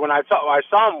said when I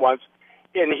saw him once,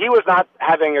 and he was not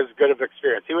having as good of an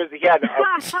experience. He had a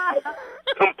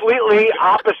completely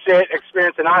opposite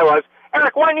experience than I was.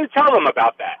 Eric, why don't you tell them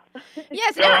about that?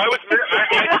 Yes, no, I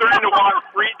started to walk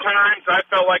 3 times. I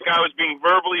felt like I was being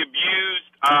verbally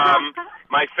abused.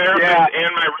 My therapist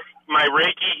and my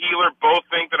Reiki healer both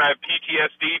think that I have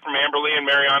PTSD from Amberlee and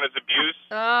Mariana's abuse.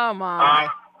 Oh, my.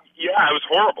 Yeah, it was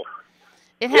horrible.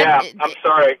 I'm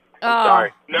sorry. I'm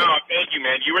sorry. No, thank you,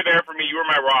 man. You were there for me. You were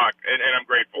my rock, and I'm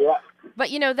grateful. Yeah. But,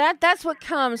 that's what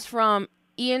comes from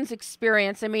Ian's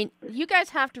experience. I mean, you guys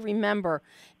have to remember,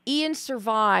 Ian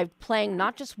survived playing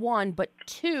not just 1, but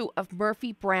 2 of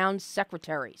Murphy Brown's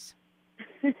secretaries.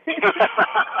 I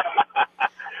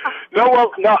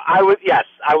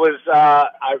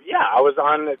was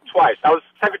on it twice. I was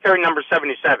secretary number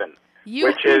 77,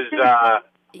 which is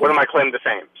one of my claim to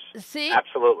fame. See?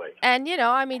 Absolutely. And,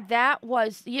 that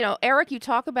was, Eric, you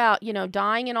talk about,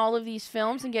 dying in all of these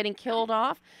films and getting killed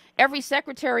off. Every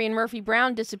secretary in Murphy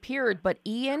Brown disappeared, but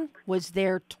Ian was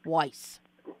there twice.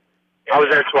 I was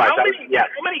there twice. How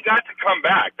many got to come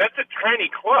back? That's a tiny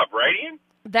club, right, Ian?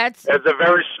 It's a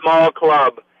very small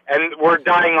club, and we're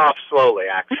dying off slowly,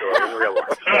 actually, in real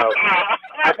life. So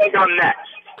I think I'm next.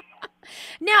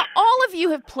 Now, all of you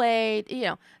have played,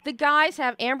 the guys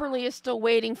have, Amberlee is still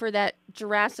waiting for that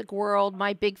Jurassic World,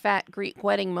 my big fat Greek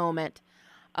wedding moment.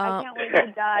 I can't wait to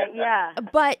die, yeah.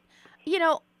 But,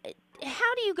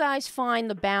 how do you guys find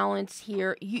the balance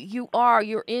here?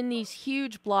 You're in these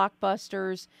huge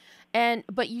blockbusters,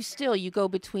 but you go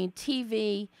between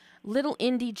TV, little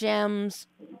indie gems,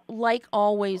 like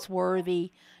Always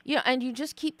Worthy, and you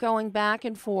just keep going back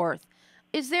and forth.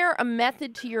 Is there a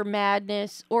method to your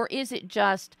madness, or is it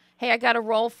just, hey, I got a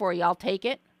role for you, I'll take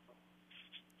it?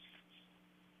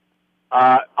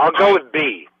 I'll go with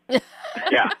B. Yeah.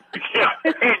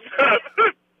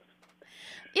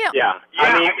 Yeah.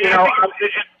 I mean,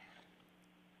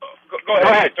 Go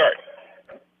ahead. Sorry.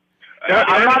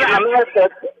 I'm not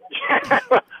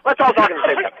let's all talk at the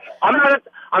same time.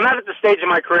 I'm not at the stage in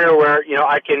my career where,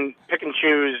 I can pick and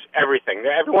choose everything.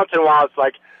 Every once in a while, it's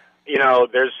like,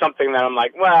 there's something that I'm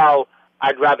like, well,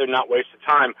 I'd rather not waste the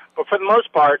time. But for the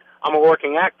most part, I'm a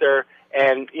working actor,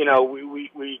 and,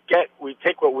 we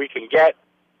take what we can get,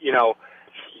 I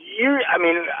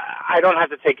don't have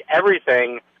to take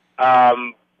everything,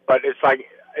 but it's like,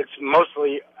 it's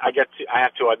mostly, I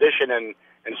have to audition and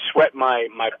sweat my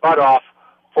butt off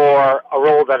for a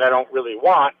role that I don't really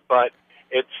want, but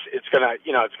it's gonna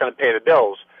pay the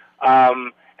bills.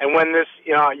 And when this,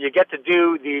 you get to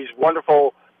do these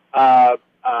wonderful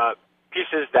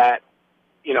pieces that,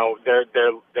 they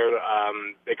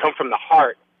come from the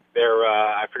heart.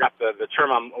 I forgot the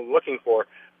term I'm looking for,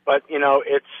 but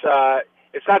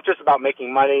it's not just about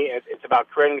making money. It's about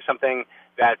creating something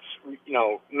that's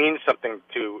means something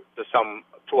to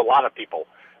a lot of people.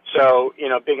 So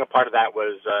being a part of that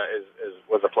was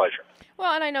a pleasure.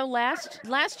 Well, and I know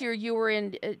last year you were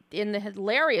in the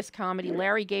hilarious comedy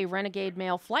Larry Gay Renegade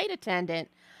Male Flight Attendant.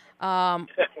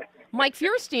 Mike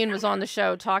Feuerstein was on the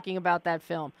show talking about that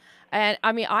film, and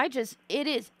I mean,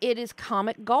 it is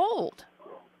comic gold.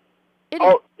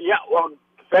 Yeah, well,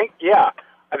 that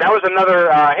was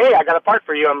another. Hey, I got a part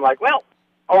for you. I'm like, well,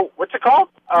 what's it called?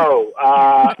 All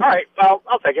right, well,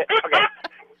 I'll take it. Okay.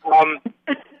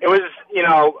 It was,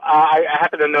 I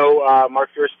happen to know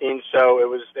Mark Feuerstein, so it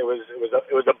was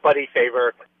a buddy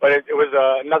favor, but it was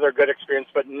another good experience,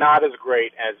 but not as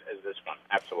great as this one.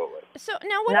 Absolutely. So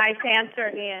now, nice answer,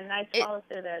 Ian. Nice follow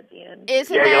through there, Ian. You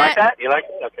like that? You like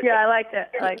it? Okay. Yeah, I liked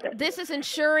it. This is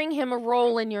ensuring him a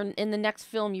role in the next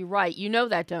film you write. You know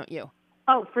that, don't you?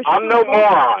 Oh, for sure. I'm no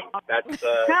moron. That's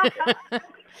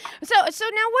So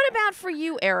now what about for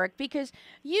you, Eric? Because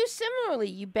you similarly,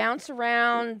 you bounce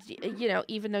around,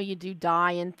 even though you do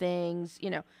die in things,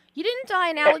 You didn't die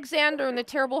in Alexander in the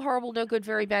Terrible, Horrible, No Good,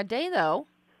 Very Bad Day, though.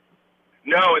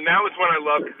 No, and that was one I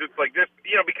love because it's like this,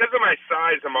 because of my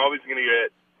size, I'm always going to get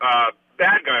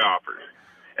bad guy offers.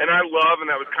 And I love, and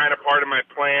that was kind of part of my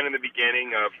plan in the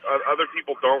beginning of other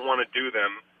people don't want to do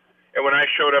them. And when I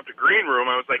showed up to Green Room,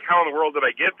 I was like, how in the world did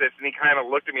I get this? And he kind of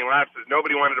looked at me and laughed and says,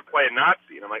 nobody wanted to play a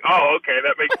Nazi. And I'm like, oh, okay,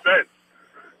 that makes sense.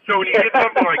 So when you get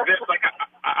something like this, like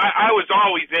I was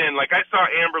always in, like I saw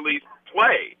Amberlee's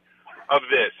play of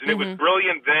this, and it was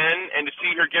brilliant then, and to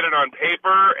see her get it on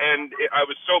paper, and I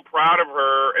was so proud of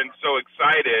her and so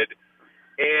excited.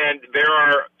 And there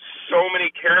are so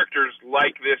many characters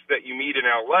like this that you meet in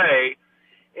L.A.,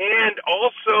 and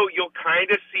also you'll kind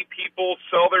of see people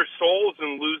sell their souls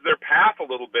and lose their path a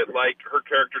little bit, like her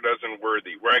character does in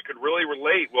Worthy, where I could really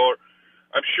relate. Well,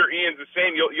 I'm sure Ian's the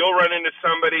same. You'll run into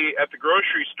somebody at the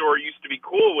grocery store you used to be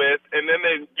cool with, and then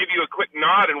they give you a quick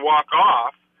nod and walk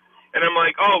off. And I'm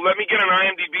like, oh, let me get on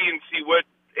IMDb and see what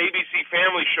ABC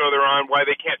Family show they're on, why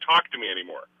they can't talk to me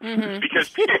anymore.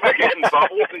 Because people are getting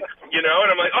bubbles, and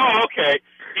I'm like, oh, okay,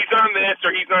 he's on this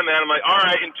or he's on that. I'm like, all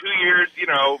right, in 2 years,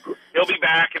 he'll be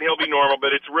back and he'll be normal.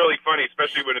 But it's really funny,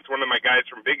 especially when it's one of my guys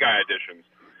from Big Guy auditions.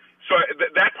 So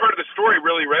that part of the story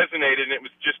really resonated, and it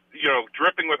was just,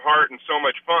 dripping with heart and so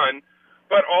much fun.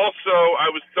 But also,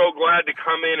 I was so glad to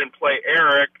come in and play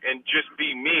Eric and just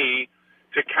be me,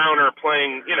 to counter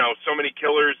playing, so many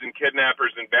killers and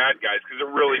kidnappers and bad guys, because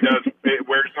it really does. It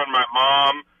wears on my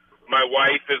mom. My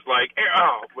wife is like, hey,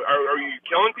 oh, are you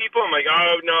killing people? I'm like,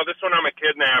 oh no, this one I'm a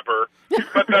kidnapper.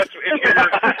 But that's if you're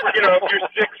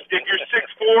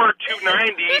 6'4",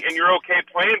 290, and you're okay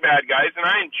playing bad guys, and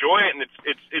I enjoy it, and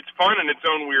it's fun in its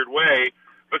own weird way.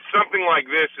 But something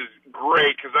like this is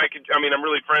great because I'm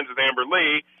really friends with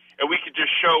Amberlee, and we could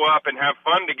just show up and have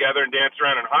fun together and dance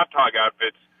around in hot dog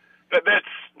outfits.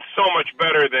 That's so much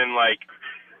better than, like,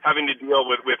 having to deal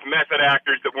with method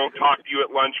actors that won't talk to you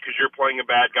at lunch because you're playing a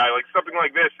bad guy. Like, something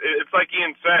like this, it's like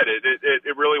Ian said,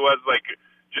 it really was, like,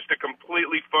 just a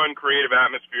completely fun, creative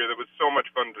atmosphere that was so much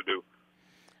fun to do.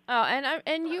 Oh,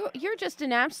 and you're just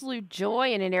an absolute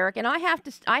joy in it, Eric. And I have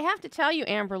to tell you,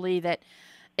 Amberlee, that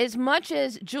as much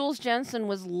as Jules Jensen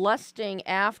was lusting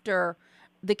after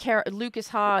Lucas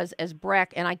Haas as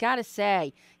Breck, and I gotta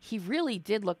say, he really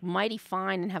did look mighty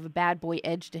fine and have a bad boy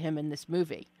edge to him in this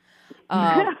movie.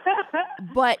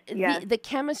 But yes, the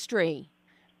chemistry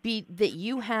that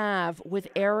you have with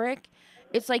Eric,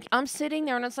 it's like I'm sitting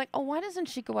there and it's like, oh, why doesn't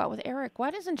she go out with Eric? Why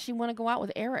doesn't she want to go out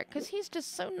with Eric? Because he's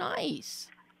just so nice.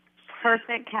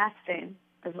 Perfect casting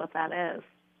is what that is.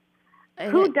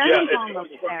 Who doesn't fall in love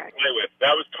with Eric?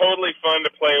 That was totally fun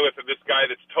to play with this guy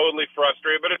that's totally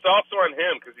frustrated, but it's also on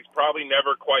him because he's probably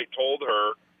never quite told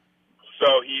her,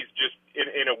 so he's just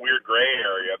in a weird gray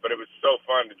area. But it was so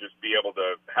fun to just be able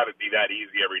to have it be that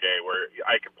easy every day, where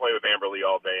I could play with Amberlee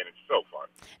all day, and it's so fun.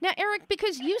 Now, Eric,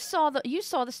 because you saw the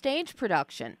stage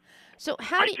production, so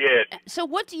so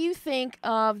what do you think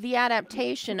of the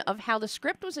adaptation of how the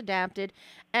script was adapted,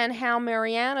 and how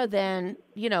Mariana then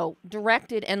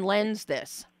directed and lensed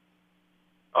this?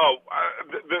 Oh,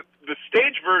 the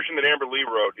stage version that Amberlee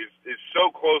wrote is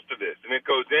so close to this, and it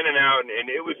goes in and out,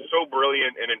 and it was so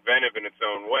brilliant and inventive in its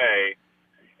own way.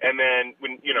 And then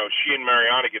when she and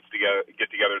Mariana get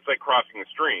together, it's like crossing the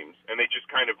streams, and they just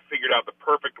kind of figured out the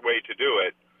perfect way to do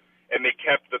it, and they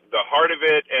kept the heart of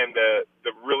it and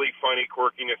the really funny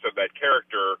quirkiness of that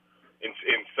character in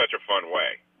such a fun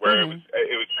way, where it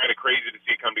was kind of crazy to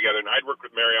see it come together. And I'd worked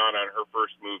with Mariana on her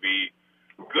first movie,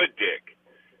 Good Dick.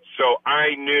 So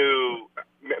I knew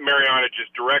Mariana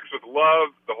just directs with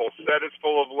love. The whole set is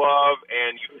full of love,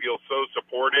 and you feel so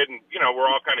supported. And we're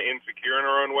all kind of insecure in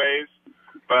our own ways,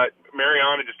 but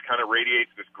Mariana just kind of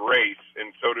radiates this grace,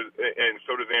 and so does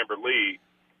Amberlee.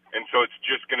 And so it's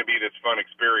just going to be this fun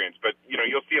experience. But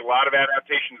you'll see a lot of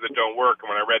adaptations that don't work. And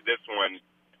when I read this one,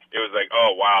 it was like,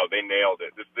 oh wow, they nailed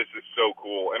it. This is so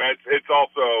cool. And it's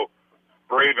also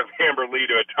brave of Amberlee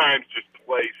to at times just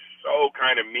play so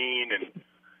kind of mean and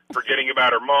forgetting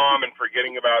about her mom and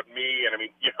forgetting about me. And I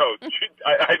mean,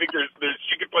 I think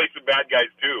she could play some bad guys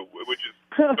too, which is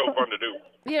so fun to do.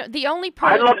 The only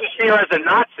part I'd love to see her as a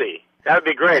Nazi. That would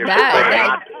be great. Come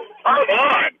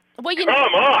on. Well, Come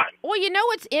on. Well,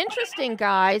 what's interesting,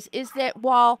 guys, is that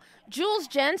while Jules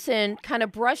Jensen kind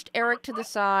of brushed Eric to the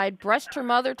side, brushed her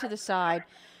mother to the side,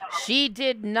 she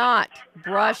did not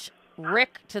brush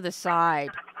Rick to the side.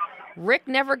 Rick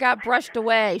never got brushed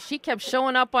away. She kept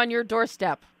showing up on your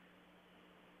doorstep.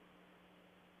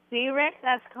 See, Rick,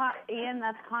 that's Ian.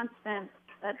 That's constant.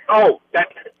 That's Oh,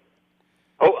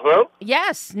 hello?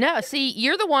 Yes. No. See,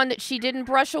 you're the one that she didn't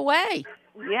brush away.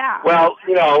 yeah. Well,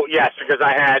 yes, because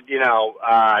I had,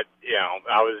 I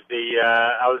was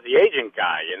the agent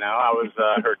guy. I was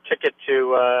her ticket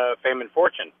to fame and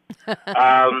fortune. But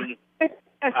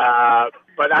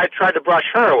I tried to brush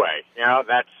her away.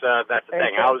 That's the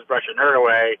thing. I was brushing her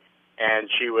away, and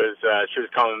she was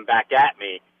coming back at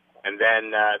me, and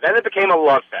then it became a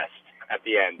love fest at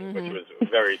the end, which was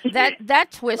very sweet.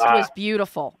 That twist was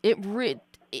beautiful.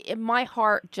 My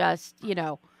heart just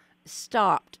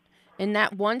stopped in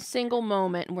that one single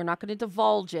moment, and we're not going to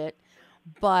divulge it,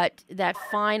 but that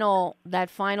final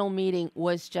meeting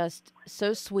was just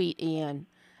so sweet, Ian.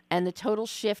 And the total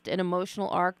shift and emotional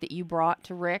arc that you brought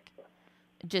to Rick,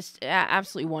 just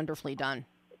absolutely wonderfully done.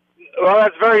 Well,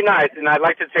 that's very nice, and I'd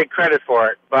like to take credit for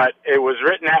it, but it was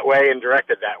written that way and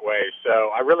directed that way,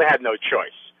 so I really had no choice.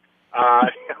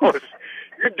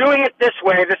 You're doing it this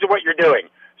way, this is what you're doing.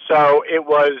 So it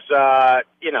was,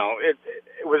 it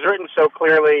was written so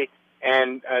clearly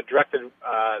and directed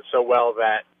so well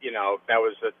that, that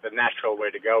was the natural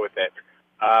way to go with it.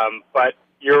 But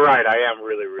you're right, I am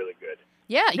really, really good.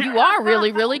 Yeah, you are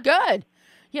really, really good.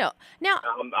 Now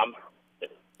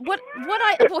what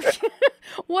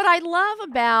I love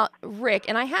about Rick,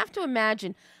 and I have to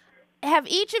imagine, have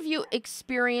each of you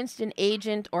experienced an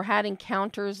agent or had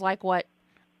encounters like what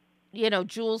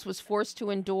Jules was forced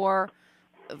to endure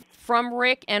from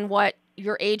Rick, and what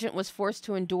your agent was forced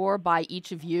to endure by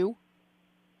each of you?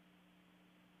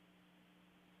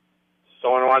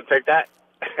 Someone want to take that?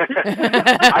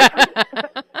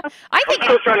 I'm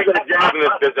still trying to get a job in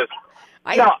this business.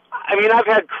 I've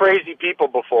had crazy people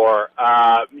before,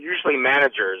 usually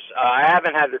managers. I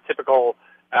haven't had the typical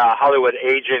Hollywood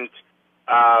agent,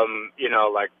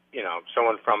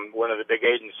 someone from one of the big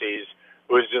agencies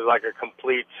who is just like a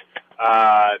complete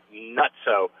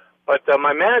nutso. But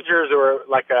my managers are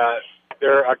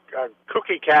they're a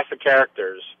kooky cast of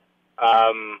characters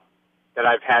that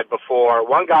I've had before.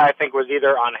 One guy I think was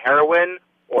either on heroin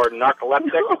or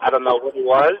narcoleptic. I don't know what he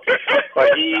was,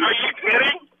 but he. Are you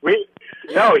kidding?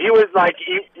 He was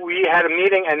we had a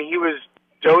meeting and he was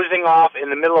dozing off in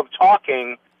the middle of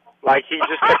talking, like he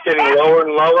just kept getting lower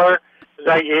and lower. It's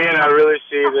like, Ian, I really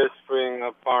see this being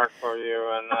a part for you,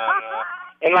 and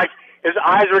his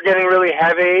eyes were getting really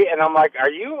heavy, and I'm like,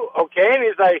 are you okay? And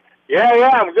he's like,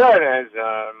 yeah, I'm good. And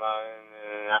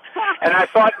I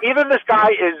thought, either this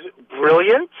guy is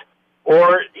brilliant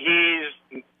or he's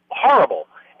horrible.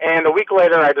 And a week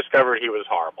later, I discovered he was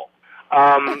horrible.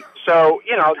 So,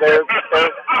 they're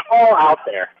all out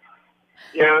there.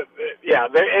 The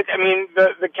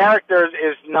characters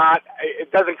is not,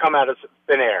 it doesn't come out of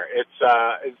thin air. It's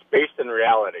based in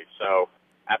reality. So,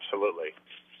 absolutely.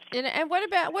 And what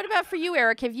about for you,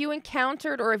 Eric? Have you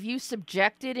encountered or have you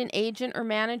subjected an agent or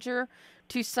manager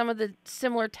to some of the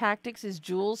similar tactics as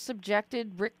Jules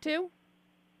subjected Rick to?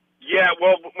 Yeah,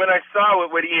 well, when I saw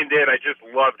what Ian did, I just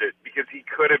loved it because he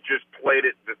could have just played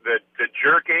it the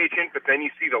jerk agent, but then you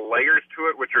see the layers to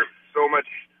it, which are so much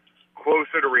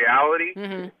closer to reality.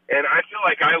 Mm-hmm. And I feel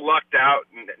like I lucked out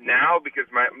now because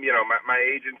my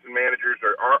agents and managers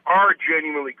are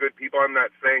genuinely good people. I'm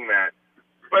not saying that.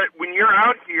 But when you're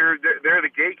out here, they're the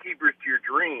gatekeepers to your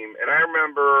dream. And I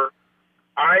remember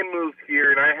I moved here,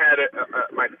 and I had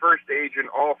my first agent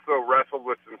also wrestled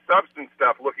with some substance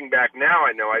stuff. Looking back now,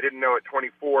 I know. I didn't know at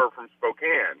 24 from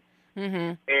Spokane.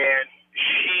 Mm-hmm. And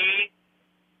she,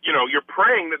 you're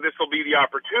praying that this will be the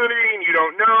opportunity, and you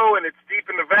don't know, and it's deep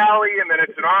in the valley, and then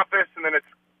it's an office, and then it's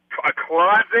a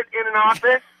closet in an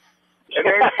office. And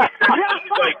then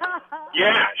she's like,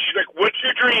 she's like, what's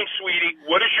your dream, sweetie?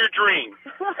 What is your dream?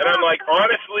 And I'm like,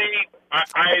 honestly,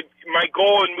 my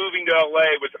goal in moving to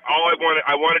LA was all I wanted.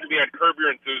 I wanted to be on Curb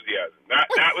Your Enthusiasm.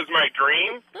 That was my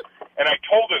dream. And I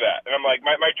told her that. And I'm like,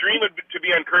 my dream would be to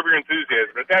be on Curb Your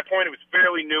Enthusiasm. At that point, it was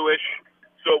fairly newish,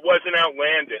 so it wasn't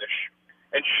outlandish.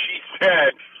 And she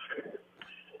said,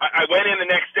 I went in the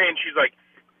next day, and she's like,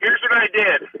 here's what I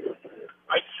did.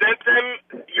 I sent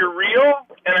them your reel,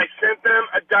 and I sent them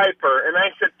a diaper. And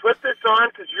I said, put this on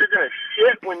because you're going to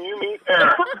shit when you meet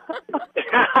Eric.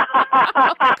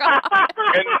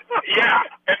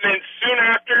 And then soon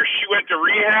after, she went to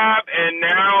rehab, and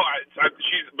now I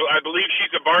believe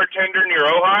she's a bartender near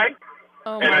Ojai.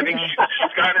 And I think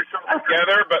she's got herself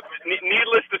together. But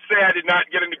needless to say, I did not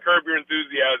get into Curb Your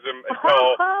Enthusiasm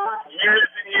until years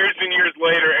and years and years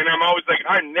later. And I'm always like,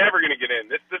 I'm never going to get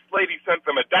in. This lady sent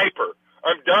them a diaper.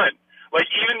 I'm done. Like,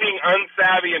 even being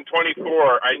unsavvy in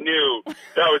 24, I knew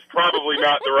that was probably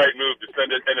not the right move to send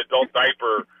an adult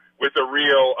diaper with a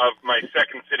reel of my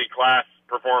Second City class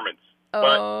performance.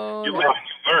 But you live and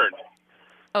you learn.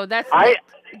 Oh, that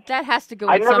has to go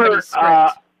in somebody's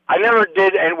script. I never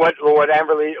did, and what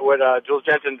Jules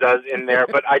Jensen does in there,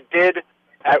 but I did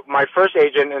at my first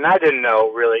agent, and I didn't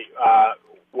know really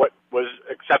what was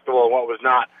acceptable and what was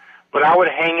not. But I would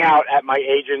hang out at my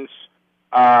agent's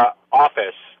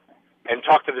office and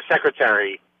talk to the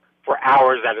secretary for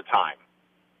hours at a time.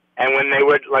 And when they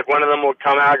would, like, one of them would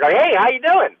come out and go, "Hey, how you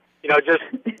doing?" You know, just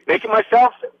making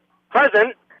myself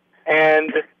present,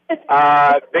 and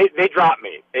they dropped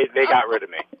me. They got rid of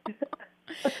me.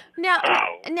 Now,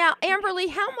 Amberlee,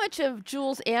 how much of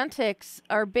Jules' antics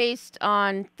are based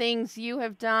on things you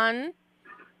have done?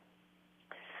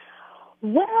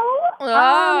 Well,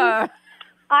 I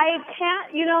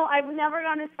can't, I've never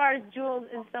gone as far as Jules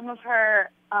in some of her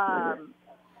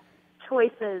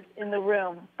choices in the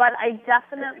room, but I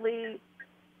definitely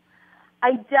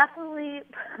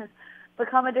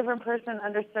become a different person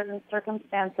under certain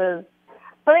circumstances.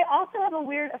 But I also have a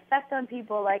weird effect on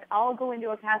people. Like, I'll go into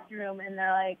a casting room and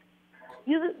they're like,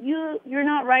 you're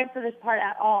not right for this part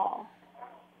at all.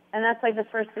 And that's like the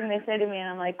first thing they say to me, and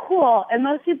I'm like, cool. And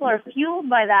most people are fueled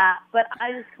by that, but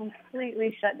I just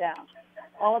completely shut down.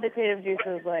 All the creative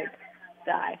juices, like,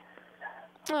 die.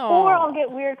 Aww. Or I'll get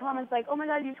weird comments like, oh my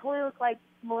God, you totally look like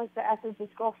Melissa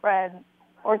Etheridge's girlfriend.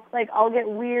 Or it's like, I'll get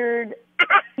weird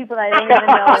people that I don't even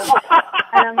know.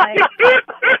 And I'm like,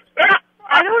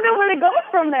 I don't know where to go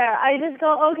from there. I just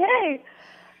go, okay,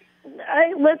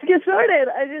 let's get started.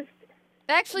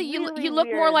 Actually, you really look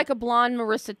weird. more like a blonde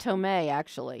Marissa Tomei,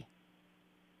 actually.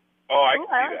 Oh, I can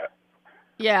see that.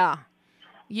 Yeah.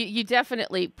 You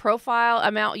definitely profile.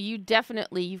 You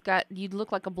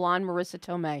look like a blonde Marissa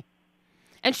Tomei.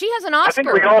 And she has an Oscar.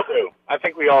 I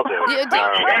think we all do.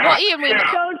 Well, Ian,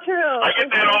 so true. I get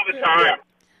that all the time.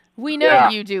 We know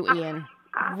you do, Ian.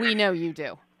 We know you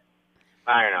do.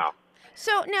 I know.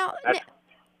 So now,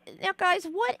 guys,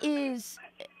 what is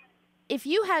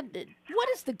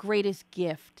the greatest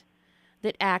gift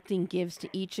that acting gives to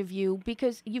each of you?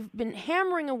 Because you've been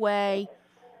hammering away,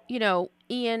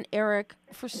 Ian, Eric,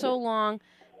 for so long.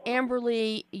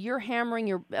 Amberlee, you're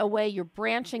hammering away, you're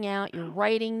branching out, you're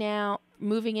writing now,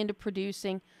 moving into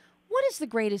producing. What is the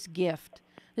greatest gift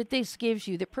that this gives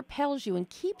you, that propels you and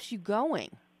keeps you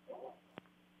going?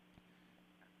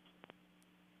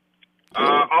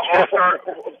 I'll start.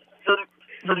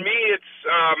 For me, it's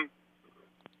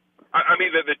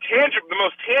the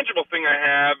most tangible thing I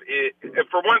have is,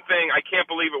 for one thing, I can't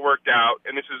believe it worked out,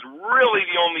 and this is really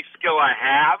the only skill I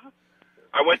have.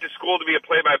 I went to school to be a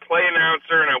play-by-play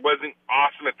announcer, and I wasn't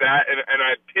awesome at that, and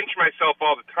I pinch myself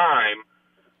all the time.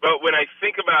 But when I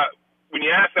think about, when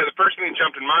you asked that, the first thing that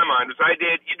jumped in my mind was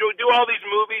you do all these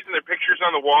movies and their pictures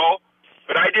on the wall,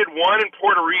 but I did one in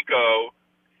Puerto Rico,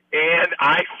 and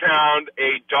I found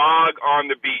a dog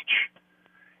on the beach.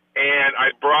 And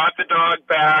I brought the dog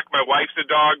back. My wife's a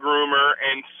dog groomer,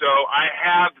 and so I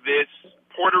have this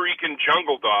Puerto Rican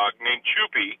jungle dog named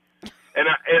Choopy. And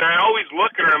I always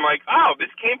look at her and I'm like, oh, this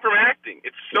came from acting.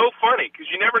 It's so funny because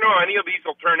you never know how any of these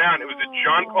will turn out. And it was a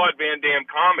Jean-Claude Van Damme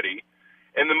comedy,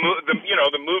 and the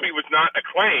movie was not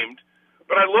acclaimed.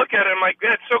 But I look at it and I'm like,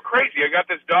 that's so crazy. I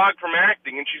got this dog from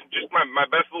acting, and she's just my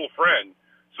best little friend.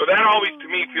 So that always to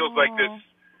me feels like this.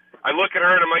 I look at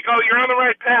her and I'm like, oh, you're on the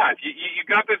right path. You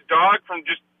got this dog from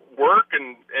just work,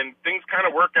 and things kind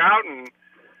of work out. And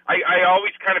I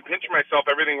always kind of pinch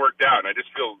myself. Everything worked out, and I just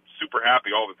feel super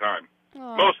happy all the time.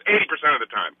 Aww. Most 80% of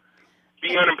the time.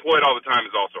 Being unemployed all the time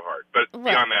is also hard, but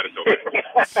beyond that, it's okay.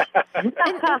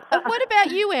 And what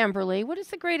about you, Amberlee? What is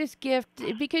the greatest gift?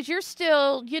 Because you're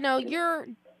still,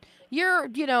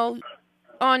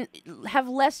 have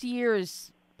less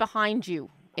years behind you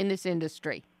in this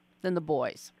industry than the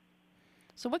boys.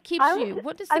 So what keeps you?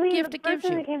 What is the gift it gives you? The first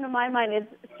thing that came to my mind is,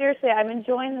 seriously, I'm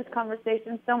enjoying this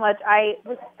conversation so much. I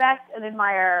respect and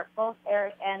admire both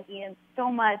Eric and Ian so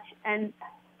much, and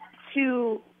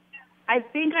I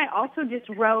think I also just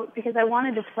wrote because I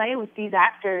wanted to play with these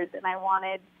actors, and I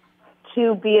wanted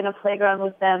to be in a playground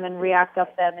with them and react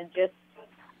off them, and just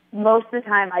most of the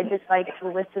time I just like to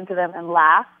listen to them and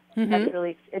laugh. Mm-hmm.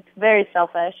 It's very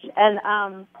selfish. And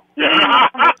in the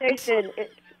conversation,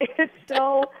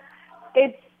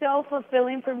 it's so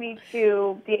fulfilling for me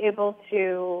to be able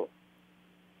to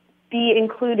be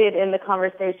included in the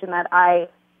conversation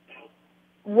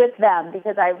with them,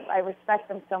 because I respect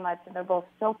them so much, and they're both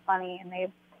so funny, and they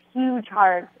have huge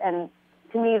hearts. And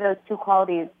to me, those two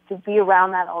qualities, to be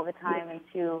around that all the time and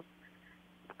to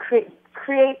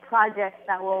create projects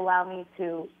that will allow me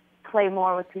to play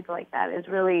more with people like that, is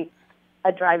really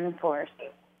a driving force.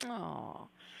 Oh.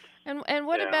 And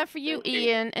what about for you,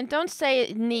 Ian? And don't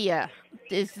say Nia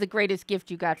is the greatest gift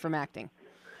you got from acting.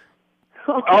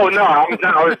 Oh, no, I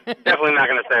was definitely not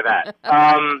going to say that.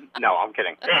 No, I'm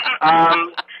kidding.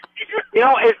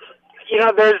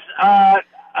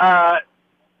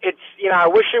 I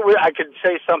wish I could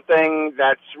say something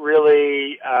that's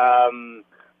really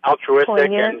altruistic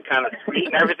Poignant. and kind of sweet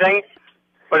and everything,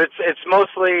 but it's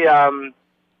mostly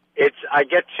I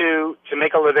get to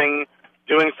make a living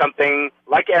doing something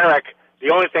like Eric, the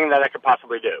only thing that I could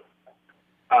possibly do.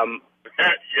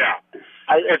 Yeah.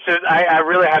 I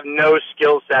really have no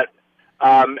skill set,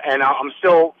 and I'm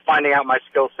still finding out my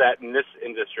skill set in this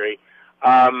industry.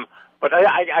 But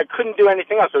I couldn't do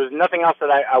anything else. There was nothing else that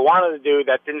I wanted to do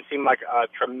that didn't seem like a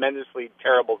tremendously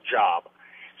terrible job.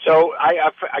 So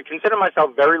I consider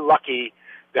myself very lucky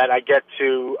that I get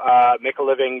to make a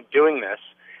living doing this.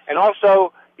 And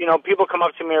also, people come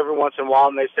up to me every once in a while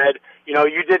and they said,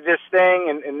 you did this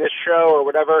thing in this show or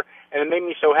whatever, and it made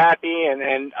me so happy,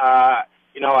 and I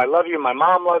love you, my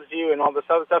mom loves you, and all this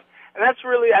other stuff. And that's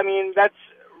really, that's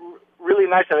really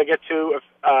nice that I get to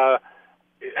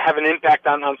have an impact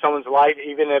on someone's life,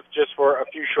 even if just for a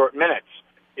few short minutes,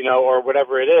 or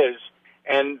whatever it is.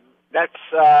 And that's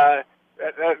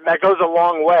that goes a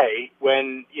long way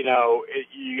when,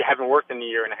 you haven't worked in a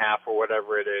year and a half or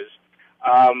whatever it is.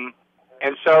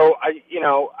 And so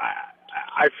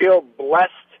I feel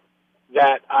blessed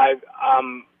that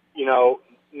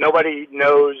nobody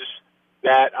knows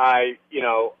that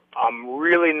I'm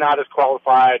really not as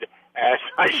qualified as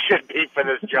I should be for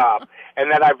this job,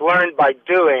 and that I've learned by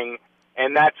doing.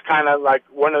 And that's kind of like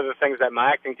one of the things that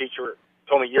my acting teacher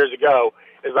told me years ago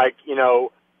is like, you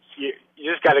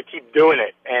just got to keep doing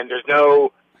it, and there's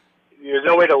no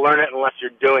way to learn it unless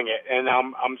you're doing it. And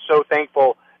I'm so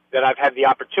thankful that I've had the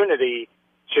opportunity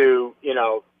to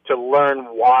learn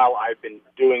while I've been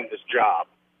doing this job.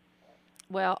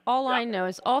 Well, all I know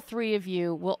is all three of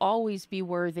you will always be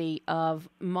worthy of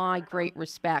my great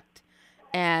respect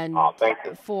and thank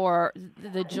you. for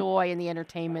the joy and the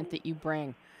entertainment that you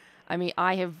bring.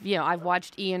 I've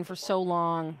watched Ian for so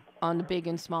long on the big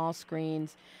and small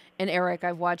screens. And Eric,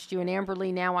 I've watched you. And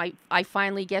Amberlee, now I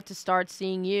finally get to start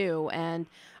seeing you. And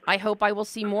I hope I will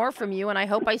see more from you. And I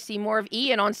hope I see more of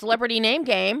Ian on Celebrity Name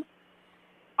Game.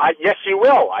 Yes, you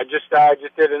will. I just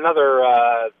did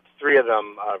another 3 of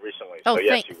them recently. Oh, so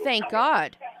yes, thank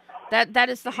God. That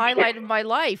is the highlight of my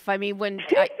life. I mean, when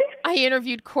I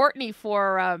interviewed Courtney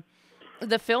for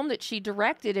the film that she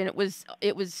directed, and it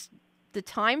was the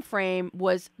time frame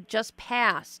was just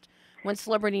past when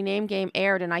Celebrity Name Game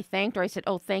aired, and I thanked her. I said,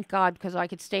 "Oh, thank God, because I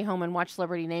could stay home and watch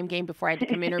Celebrity Name Game before I had to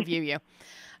come interview you."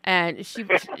 And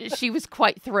she was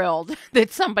quite thrilled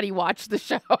that somebody watched the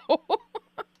show.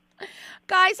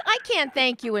 Guys, I can't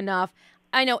thank you enough.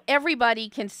 I know everybody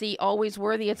can see Always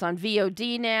Worthy. It's on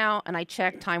VOD now, and I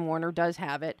checked. Time Warner does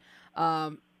have it.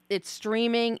 It's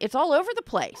streaming. It's all over the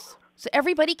place, so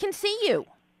everybody can see you.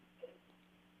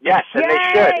 Yes, and they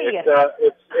should.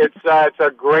 It's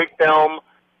a great film,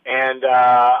 and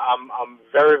I'm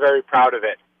very, very proud of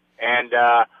it. And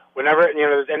whenever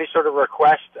there's any sort of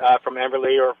request from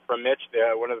Amberlee or from Mitch,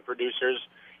 one of the producers,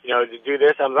 to do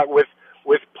this, I'm like with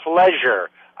pleasure.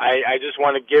 I just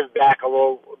want to give back a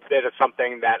little bit of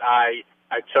something that I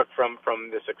took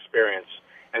from this experience.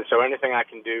 And so anything I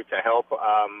can do to help,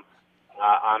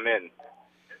 I'm in.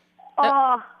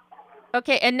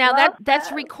 Okay, and now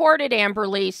that's recorded,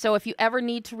 Amberlee, so if you ever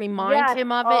need to remind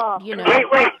him of it, Wait,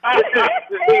 this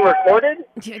is being recorded?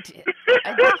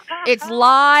 It's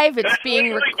live, it's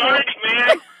being recorded.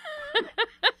 Man.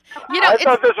 I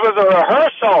thought this was a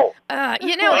rehearsal.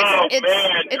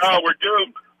 We're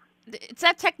doomed. It's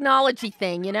that technology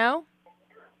thing, Damn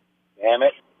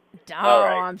it. Oh,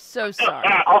 right. I'm so sorry.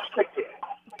 I'll stick to it.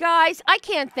 Guys, I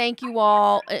can't thank you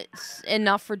all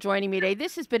enough for joining me today.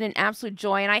 This has been an absolute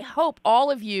joy, and I hope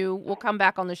all of you will come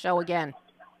back on the show again.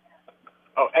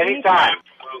 Oh, anytime.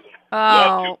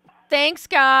 Oh, thanks,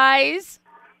 guys.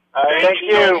 Thank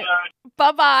you.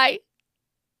 Bye-bye.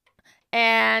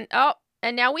 And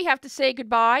now we have to say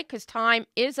goodbye because time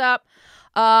is up.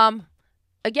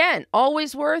 Again,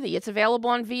 Always Worthy. It's available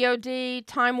on VOD,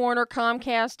 Time Warner,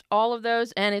 Comcast, all of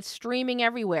those, and it's streaming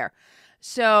everywhere.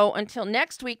 So until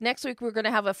next week we're going to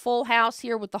have a full house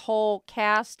here with the whole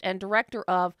cast and director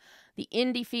of the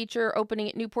indie feature opening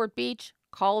at Newport Beach,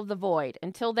 Call of the Void.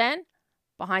 Until then,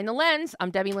 behind the lens,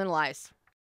 I'm Debbie Lynn Elias.